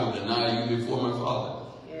men, I will deny you before my Father.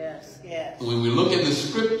 Yes, yes. When we look in the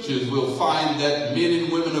scriptures, we'll find that men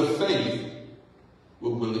and women of faith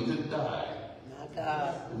were willing to die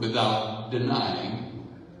without denying,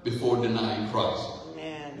 before denying Christ.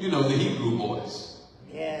 Amen. You know, the Hebrew boys.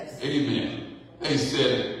 Yes. Amen. They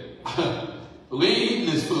said, we ain't eating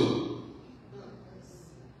this food.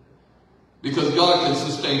 Because God can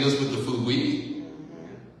sustain us with the food we eat.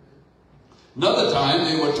 Another time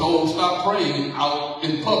they were told, stop praying out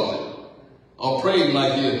in public. Or praying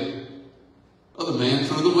like the other man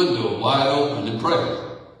through the window, wide open, and prayed.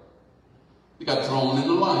 He got thrown in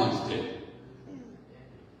the lion's den.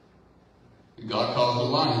 God caused the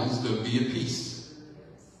lions to be at peace.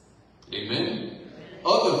 Amen.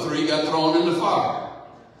 Other three got thrown in the fire.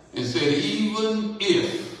 And said, even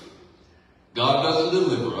if God doesn't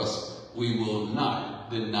deliver us, we will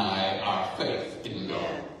not deny our faith in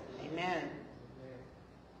God. Amen.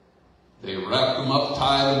 They wrapped them up,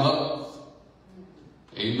 tied them up.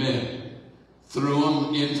 Amen. Threw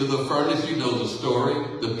them into the furnace. You know the story.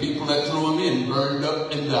 The people that threw them in burned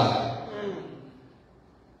up and died.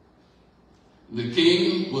 The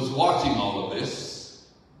king was watching all of this.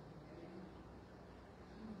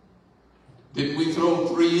 Did we throw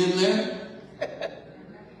 3 in there?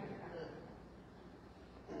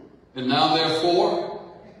 And now there are 4.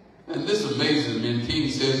 And this amazes me. And King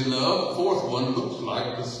says, and the 4th one looks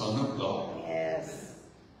like the Son of God. Yes.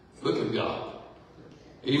 Look at God.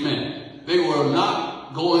 Amen. They were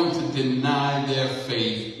not going to deny their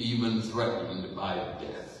faith, even threatened by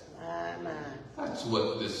death. That's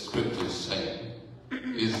what this scripture is saying.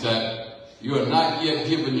 Is that you are not yet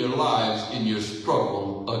given your lives in your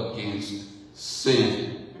struggle against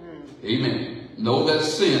sin. Amen. Know that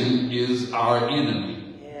sin is our enemy.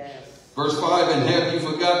 Verse 5, and have you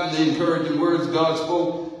forgotten the encouraging words God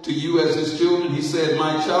spoke to you as his children? He said,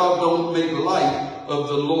 my child, don't make light of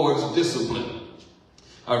the Lord's discipline.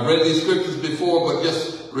 I've read these scriptures before, but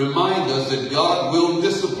just remind us that God will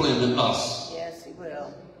discipline us. Yes, he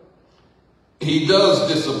will. He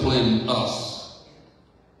does discipline us.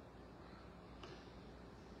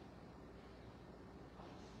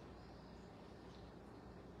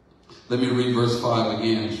 Let me read verse 5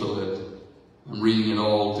 again so that I'm reading it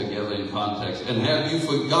all together in context. And have you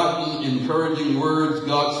forgotten encouraging words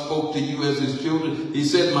God spoke to you as his children? He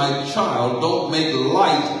said, my child, don't make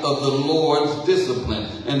light of the Lord's discipline,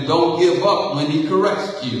 and don't give up when he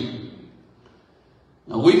corrects you.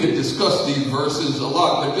 Now, we could discuss these verses a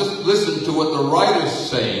lot, but just listen to what the writer's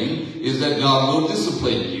saying is that God will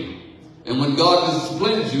discipline you. And when God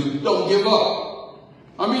disciplines you, don't give up.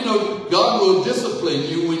 I mean, God will discipline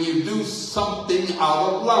you when you do something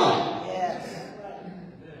out of line.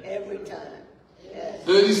 Every time. Yes.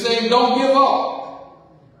 So he's saying, don't give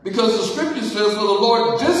up. Because the scripture says, for the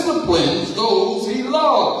Lord disciplines those he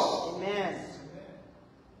loves. Amen.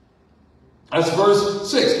 That's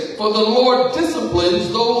verse 6. For the Lord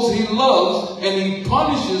disciplines those he loves, and he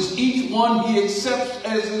punishes each one he accepts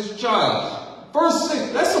as his child. Verse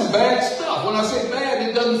 6, that's some bad stuff. When I say bad,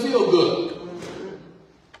 it doesn't feel good.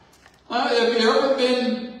 Have you ever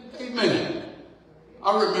been, amen.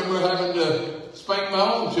 I remember having to spank my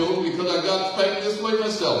own children because I got spanked this way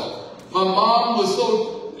myself. My mom was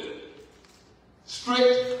so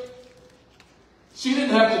strict, she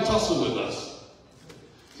didn't have to tussle with us.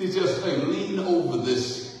 She just, hey, lean over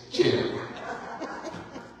this chair.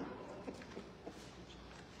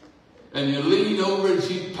 And you lean over and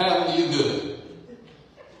she'd paddle you good.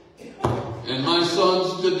 And my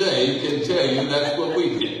sons today can tell you that's what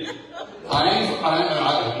we did.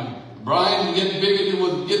 Brian getting bigger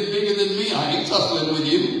than me. I ain't tussling with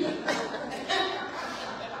you.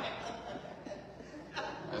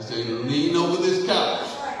 I say, lean over this couch.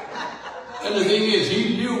 And the thing is,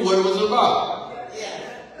 he knew what it was about.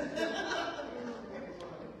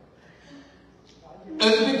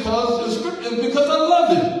 And because I love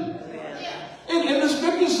him. And the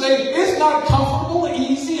scriptures say it's not comfortable,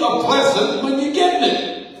 easy, or pleasant when you get it.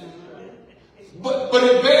 But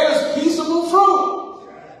it bears peaceable fruit.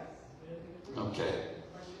 Okay.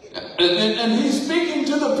 And he's speaking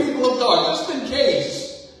to the people of God, just in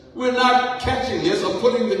case we're not catching this or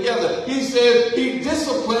putting together. He says he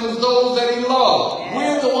disciplines those that he loves. Yeah.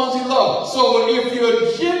 We're the ones he loves. So if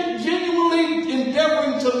you're genuinely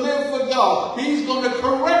endeavoring to live for God, he's going to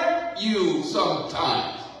correct you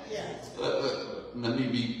sometimes. Yes. Let me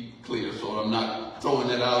be clear so I'm not throwing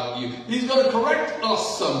that out. He's going to correct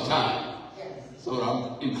us sometimes. So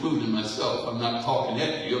I'm including myself. I'm not talking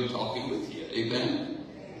at you, I'm talking with you. Amen?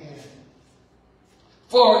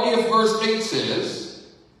 For if verse 8 says,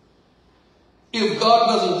 if God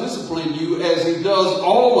doesn't discipline you as he does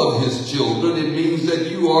all of his children, it means that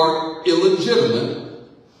you are illegitimate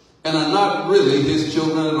and are not really his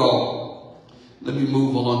children at all. Let me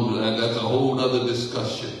move on to that. That's a whole other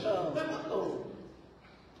discussion.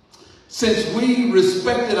 Since we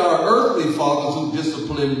respected our earthly fathers who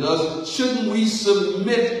disciplined us, shouldn't we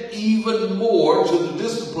submit even more to the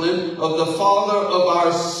discipline of the Father of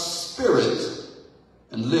our spirit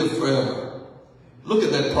and live forever? Look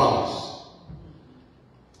at that promise.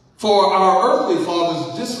 For our earthly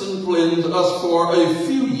fathers disciplined us for a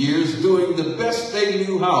few years, doing the best they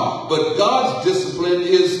knew how. But God's discipline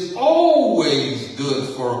is always good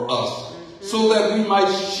for us, so that we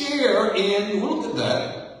might share in, look at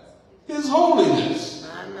that, his holiness.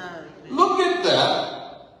 Look at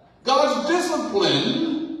that. God's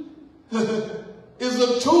discipline is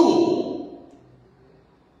a tool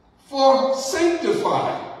for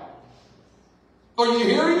sanctifying. Are you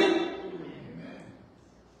hearing it?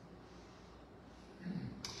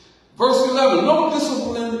 Verse 11, no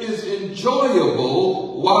discipline is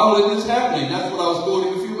enjoyable while it is happening. That's what I was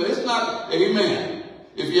quoting a few minutes. It's not, amen.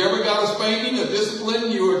 If you ever got a spanking, a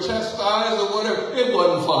discipline, you were chastised or whatever, it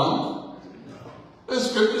wasn't fun. The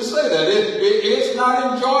scriptures say that. It's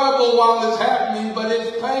not enjoyable while it's happening, but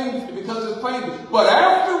it's painful because it's painful. But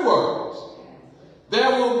afterwards, there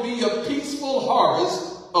will be a peaceful harvest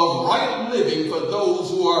of right living for those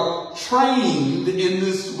who are trained in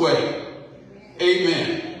this way.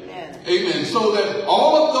 Amen. Amen. So that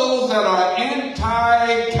all of those that are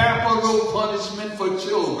anti-capital punishment for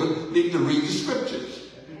children need to read the scriptures.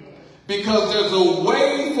 Because there's a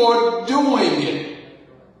way for doing it.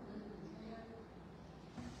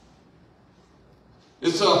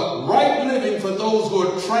 It's a right living for those who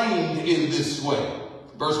are trained in this way.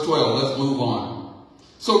 Verse 12, let's move on.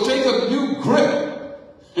 So take a new grip.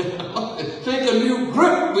 Take a new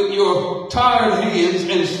grip with your tired hands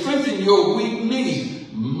and strengthen your weak knees.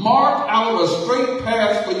 Mark out a straight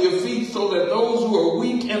path for your feet so that those who are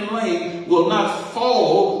weak and lame will not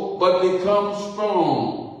fall but become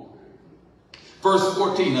strong. Verse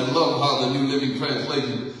 14, I love how the New Living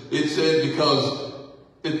Translation, it said because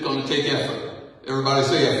it's going to take effort. Everybody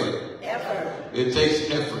say effort. Effort. It takes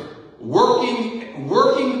effort.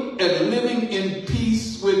 Working at living in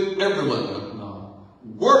peace with everyone. No.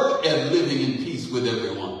 Work at living in peace with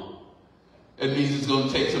everyone. It means it's going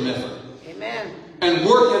to take some effort. Amen. And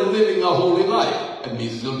work at living a holy life. It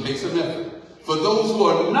means it's going to take some effort. For those who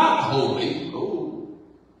are not holy,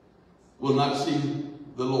 will not see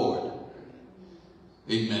the Lord.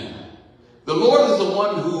 Amen. The Lord is the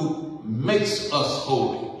one who makes us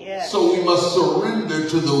holy. Yes. So we must surrender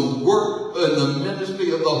to the work and the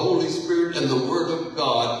ministry of the Holy Spirit and the Word of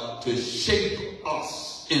God to shape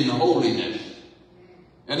us in holiness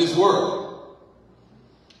and His Word.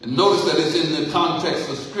 And notice that it's in the context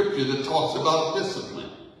of Scripture that talks about discipline.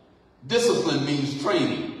 Discipline means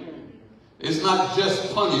training. It's not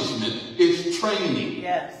just punishment, it's training.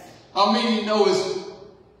 Yes. How many know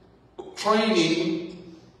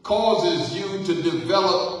training causes you to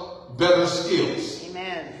develop better skills?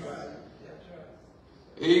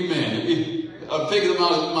 Amen. I'm thinking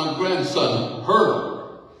about my grandson,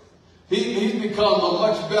 hurdler. He's become a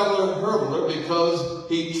much better hurdler because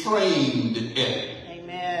he trained at it.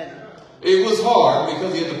 Amen. It was hard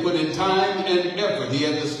because he had to put in time and effort. He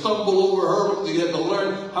had to stumble over hurdles. He had to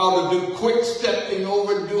learn how to do quick stepping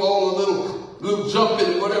over and do all the little jumping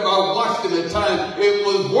and whatever. I watched him at times. It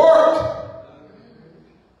was work.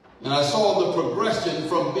 And I saw the progression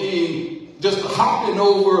from being just hopping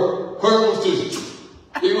over hurdles to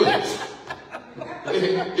he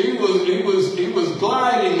was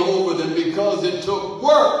gliding over them because it took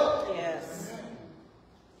work. Yes.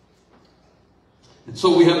 And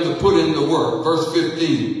so we have to put in the work. Verse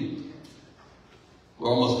 15. We're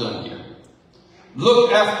almost done here.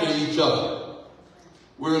 Look after each other.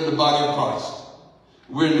 We're in the body of Christ.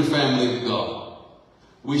 We're in the family of God.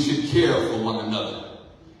 We should care for one another.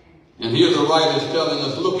 And here the writer is telling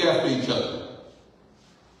us, look after each other,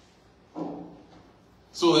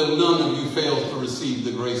 so that none of you fails to receive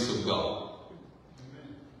the grace of God.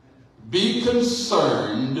 Be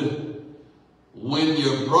concerned when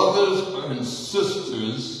your brothers and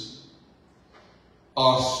sisters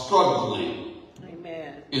are struggling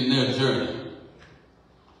in their journey.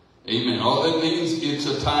 Amen. All that means, it's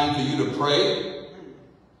a time for you to pray.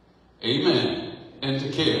 Amen. And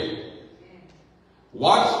to care.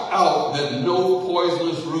 Watch out that no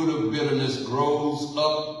poisonous root of bitterness grows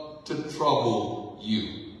up to trouble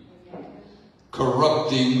you,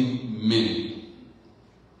 corrupting many.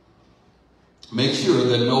 Make sure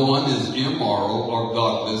that no one is immoral or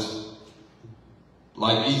godless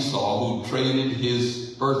like Esau, who traded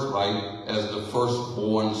his birthright as the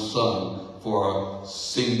firstborn son for a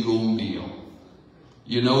single meal.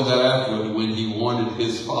 You know that afterward, when he wanted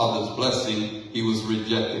his father's blessing, he was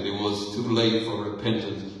rejected. It was too late for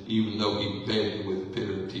repentance, even though he begged with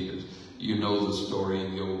bitter tears. You know the story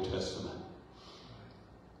in the Old Testament.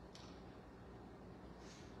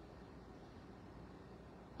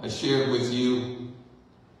 I shared with you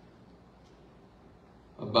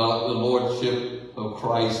about the Lordship of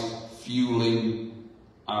Christ fueling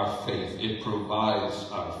our faith. It provides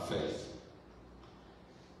our faith.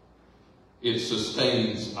 It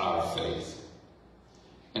sustains our faith.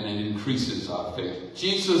 And it increases our faith.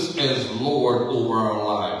 Jesus as Lord over our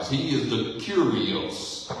lives. He is the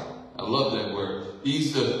Kyrios. I love that word.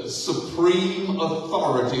 He's the supreme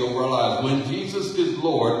authority over our lives. When Jesus is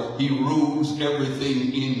Lord, he rules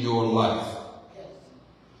everything in your life.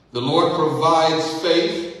 The Lord provides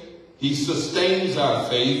faith. He sustains our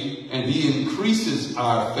faith. And he increases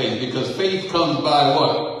our faith. Because faith comes by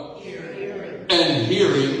what? Hearing. And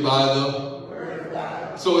hearing by the Word of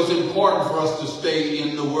God. So it's important for us to stay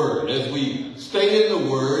in the Word. As we stay in the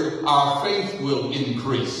Word, our faith will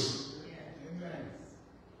increase.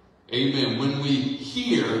 Amen. When we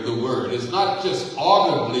hear the Word, it's not just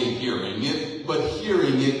audibly hearing it, but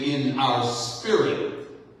hearing it in our spirit.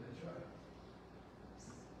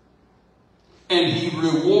 And he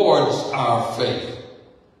rewards our faith.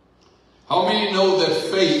 How many know that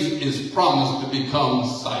faith is promised to become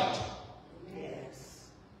sight? Yes.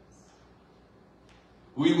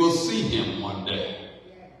 We will see him one day.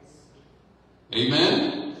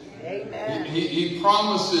 Amen? Amen. He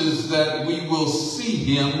promises that we will see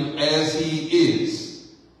him as he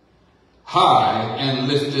is, high and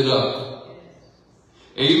lifted up.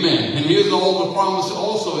 Amen. And here's all the promise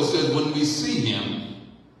also. It says when we see him,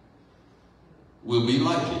 we'll be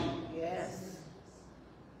like him. Yes.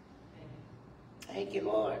 Thank you,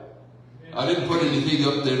 Lord. I didn't put anything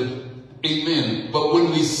up there. Amen. But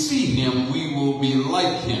when we see him, we will be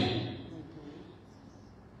like him.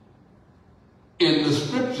 And the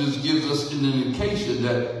scriptures gives us an indication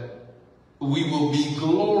that we will be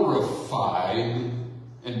glorified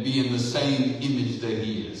and be in the same image that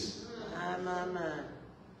he is.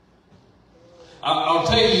 I'll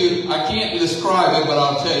tell you, I can't describe it, but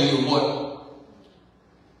I'll tell you what,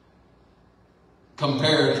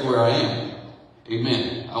 compared to where I am.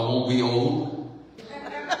 Amen. I won't be old.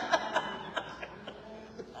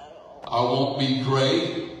 I won't be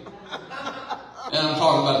gray. And I'm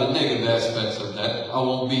talking about the negative aspects of that. I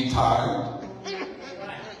won't be tired.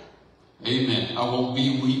 Amen. I won't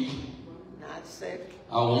be weak. Not sick.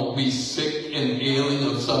 I won't be sick and ailing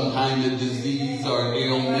of some kind of disease or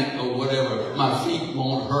ailment or whatever. My feet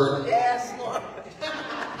won't hurt. Yes, Lord.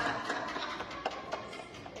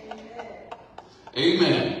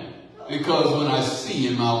 Amen. Because when I see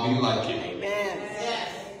him, I'll be like him. Amen. Yes.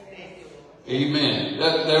 Amen.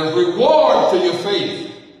 There's reward to your faith.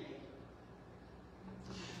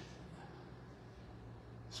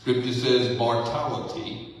 Scripture says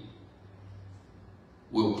mortality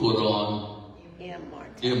will put on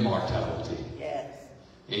immortality. Yes.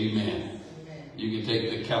 Amen. You can take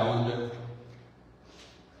the calendar,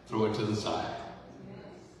 throw it to the side.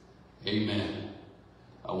 Amen.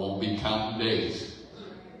 I won't be counting days.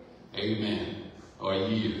 Amen. Or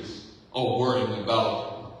years. Or worrying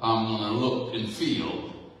about how I'm going to look and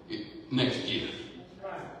feel next year.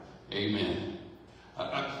 Amen.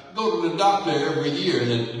 I go to the doctor every year,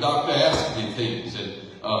 and the doctor asks me things. And,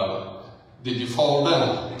 did you fall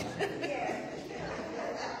down?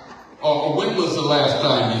 Or when was the last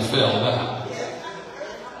time you fell down?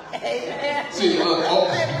 See,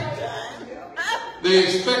 they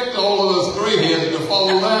expect all of us grayheads to fall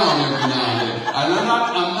down every now and then. And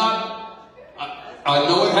I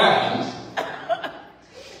know it happens.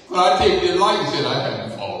 But I take delight in it. I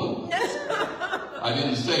haven't fallen. I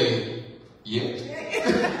didn't say yet.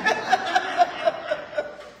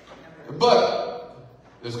 But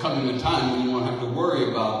there's coming a time when we won't have to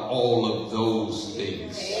worry about all of those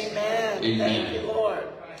things. Amen. Amen. Thank you, Lord.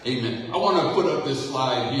 Amen. I want to put up this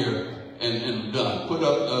slide here and done. Put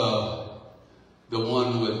up the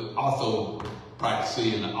one with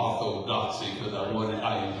orthopraxy and orthodoxy, because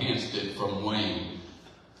I enhanced it from Wayne.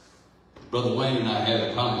 Brother Wayne and I had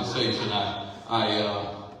a conversation.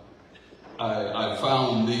 I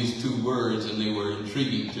found these two words and they were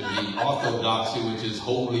intriguing to me. Orthodoxy, which is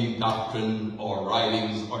holy doctrine or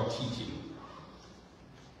writings or teaching.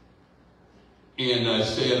 And I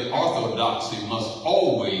said orthodoxy must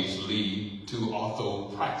always lead to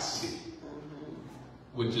orthopraxy,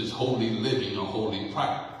 which is holy living or holy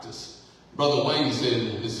practice. Brother Wayne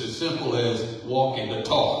said it's as simple as walking the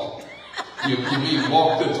talk. You mean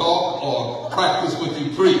walk the talk or practice what you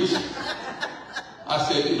preach? I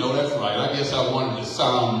said, you know, that's right. I guess I wanted to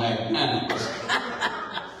sound magnanimous.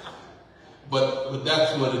 But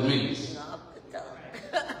that's what it means.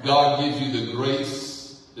 God gives you the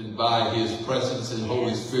grace and by his presence and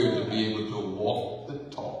Holy Spirit to be able to walk the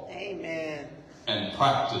talk. Amen. And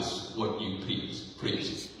practice what you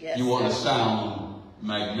preach. Yes, you want to sound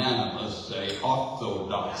magnanimous, say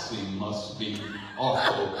orthodoxy must be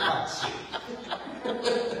orthopraxy.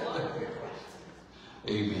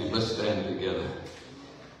 Amen. Let's stand together.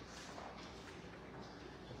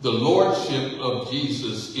 The Lordship of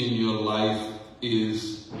Jesus in your life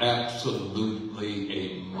is absolutely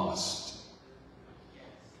a must.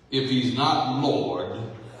 If he's not Lord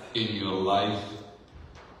in your life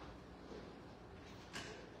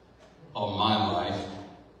or my life,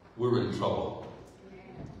 we're in trouble.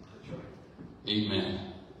 Amen.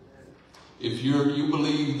 If you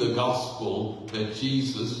believe the gospel that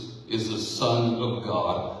Jesus is the Son of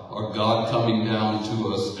God, or God coming down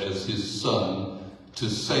to us as his Son to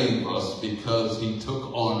save us because he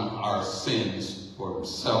took on our sins for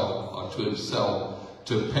himself, or to himself,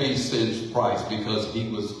 to pay sin's price, because he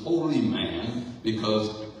was holy man,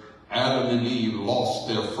 because Adam and Eve lost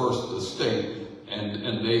their first estate,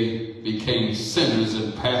 and they became sinners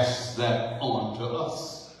and passed that on to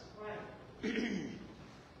us.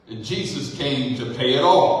 And Jesus came to pay it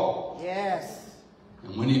all. Yes.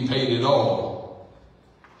 And when he paid it all,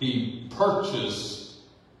 he purchased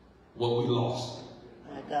what we lost.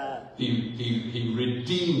 My God. He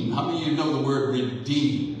redeemed. How many of you know the word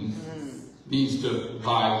redeem means to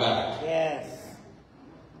buy back? Yes.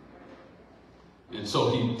 And so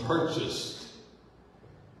he purchased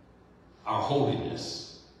our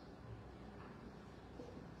holiness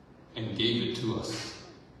and gave it to us.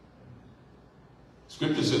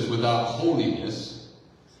 Scripture says without holiness,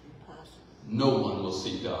 no one will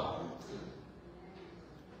see God.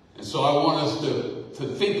 And so I want us to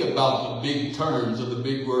think about the big terms of the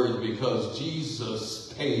big words, because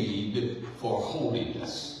Jesus paid for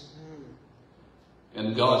holiness.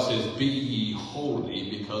 And God says, be ye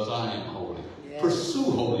holy because I am holy. Yes. Pursue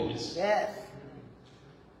holiness. Yes.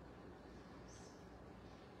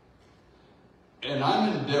 And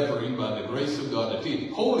I'm endeavoring by the grace of God to teach.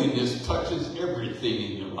 Holiness touches everything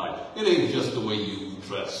in your life. It ain't just the way you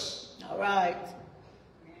dress. All right.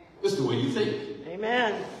 It's the way you think.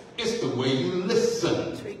 Amen. It's the way you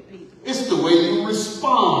listen. Treat people. It's the way you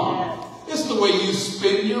respond. Yes. It's the way you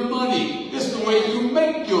spend your money. It's the way you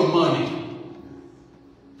make your money.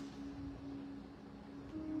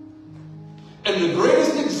 And the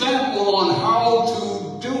greatest example on how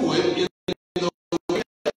to do it is the way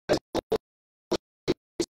that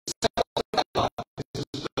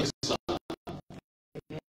Son.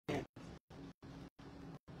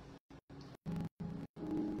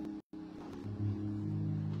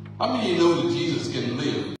 How many of you know that Jesus can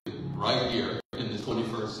live right here in the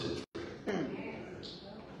 21st century?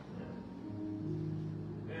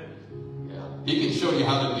 Yeah. He can show you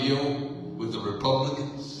how to deal with the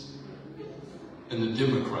Republicans and the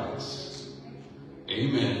Democrats.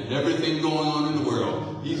 Amen. And everything going on in the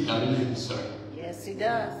world, he's got an answer. Yes, he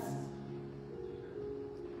does.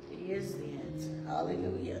 He is the answer.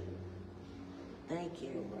 Hallelujah. Thank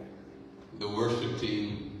you, Lord. The worship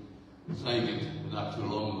team sang it not too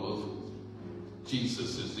long ago.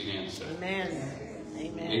 Jesus is the answer. Amen.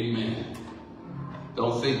 Amen. Amen.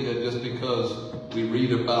 Don't think that just because we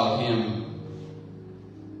read about him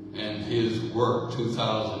and his work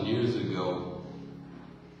 2,000 years ago,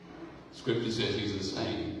 Scripture says he's the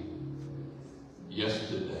same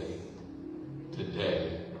yesterday,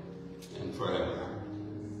 today, and forever.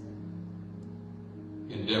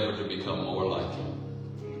 Endeavor to become more like him.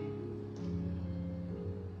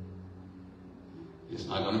 It's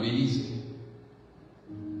not going to be easy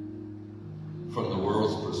from the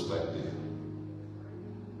world's perspective.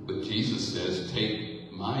 But Jesus says,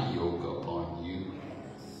 take my yoke upon you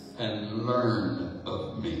and learn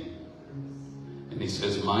of me. And he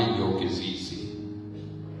says, my yoke is easy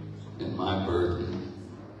and my burden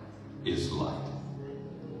is light.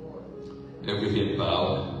 Every head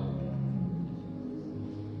bowed.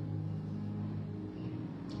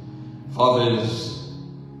 Father, as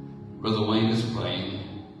Brother Wayne is praying.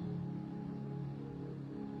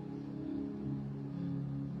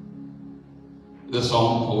 The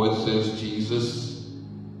psalm poet says Jesus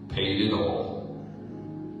paid it all.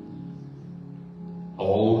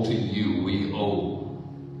 All to you we owe.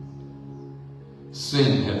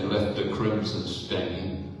 Sin had left a crimson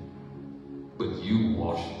stain, but you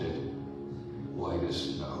washed it white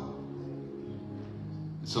as snow.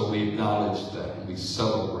 So we acknowledge that, and we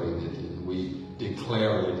celebrate it, and we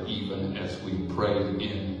declare it even as we pray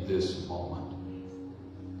in this moment.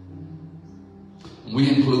 And we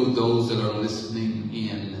include those that are listening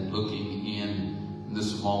in and looking in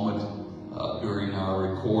this moment during our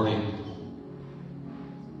recording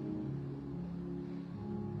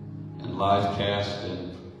and live cast,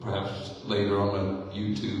 and perhaps later on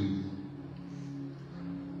YouTube.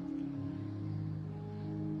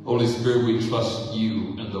 Holy Spirit, we trust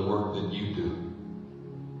you and the work that you do.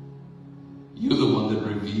 You're the one that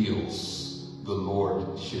reveals the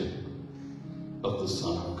Lordship of the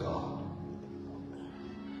Son of God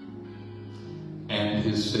and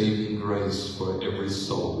his saving grace for every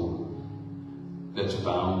soul that's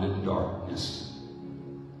bound in darkness.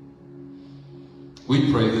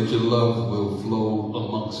 We pray that your love will flow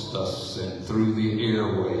amongst us and through the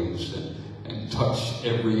airwaves and touch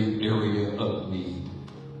every area of need.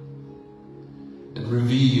 And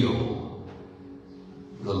reveal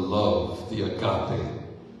the love, the agape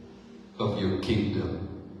of your kingdom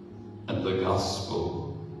and the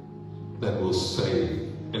gospel that will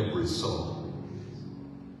save every soul.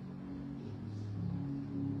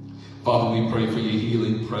 Father, we pray for your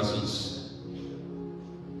healing presence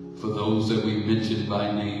for those that we mentioned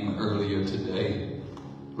by name earlier today.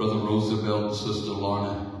 Brother Roosevelt and Sister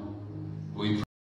Lorna,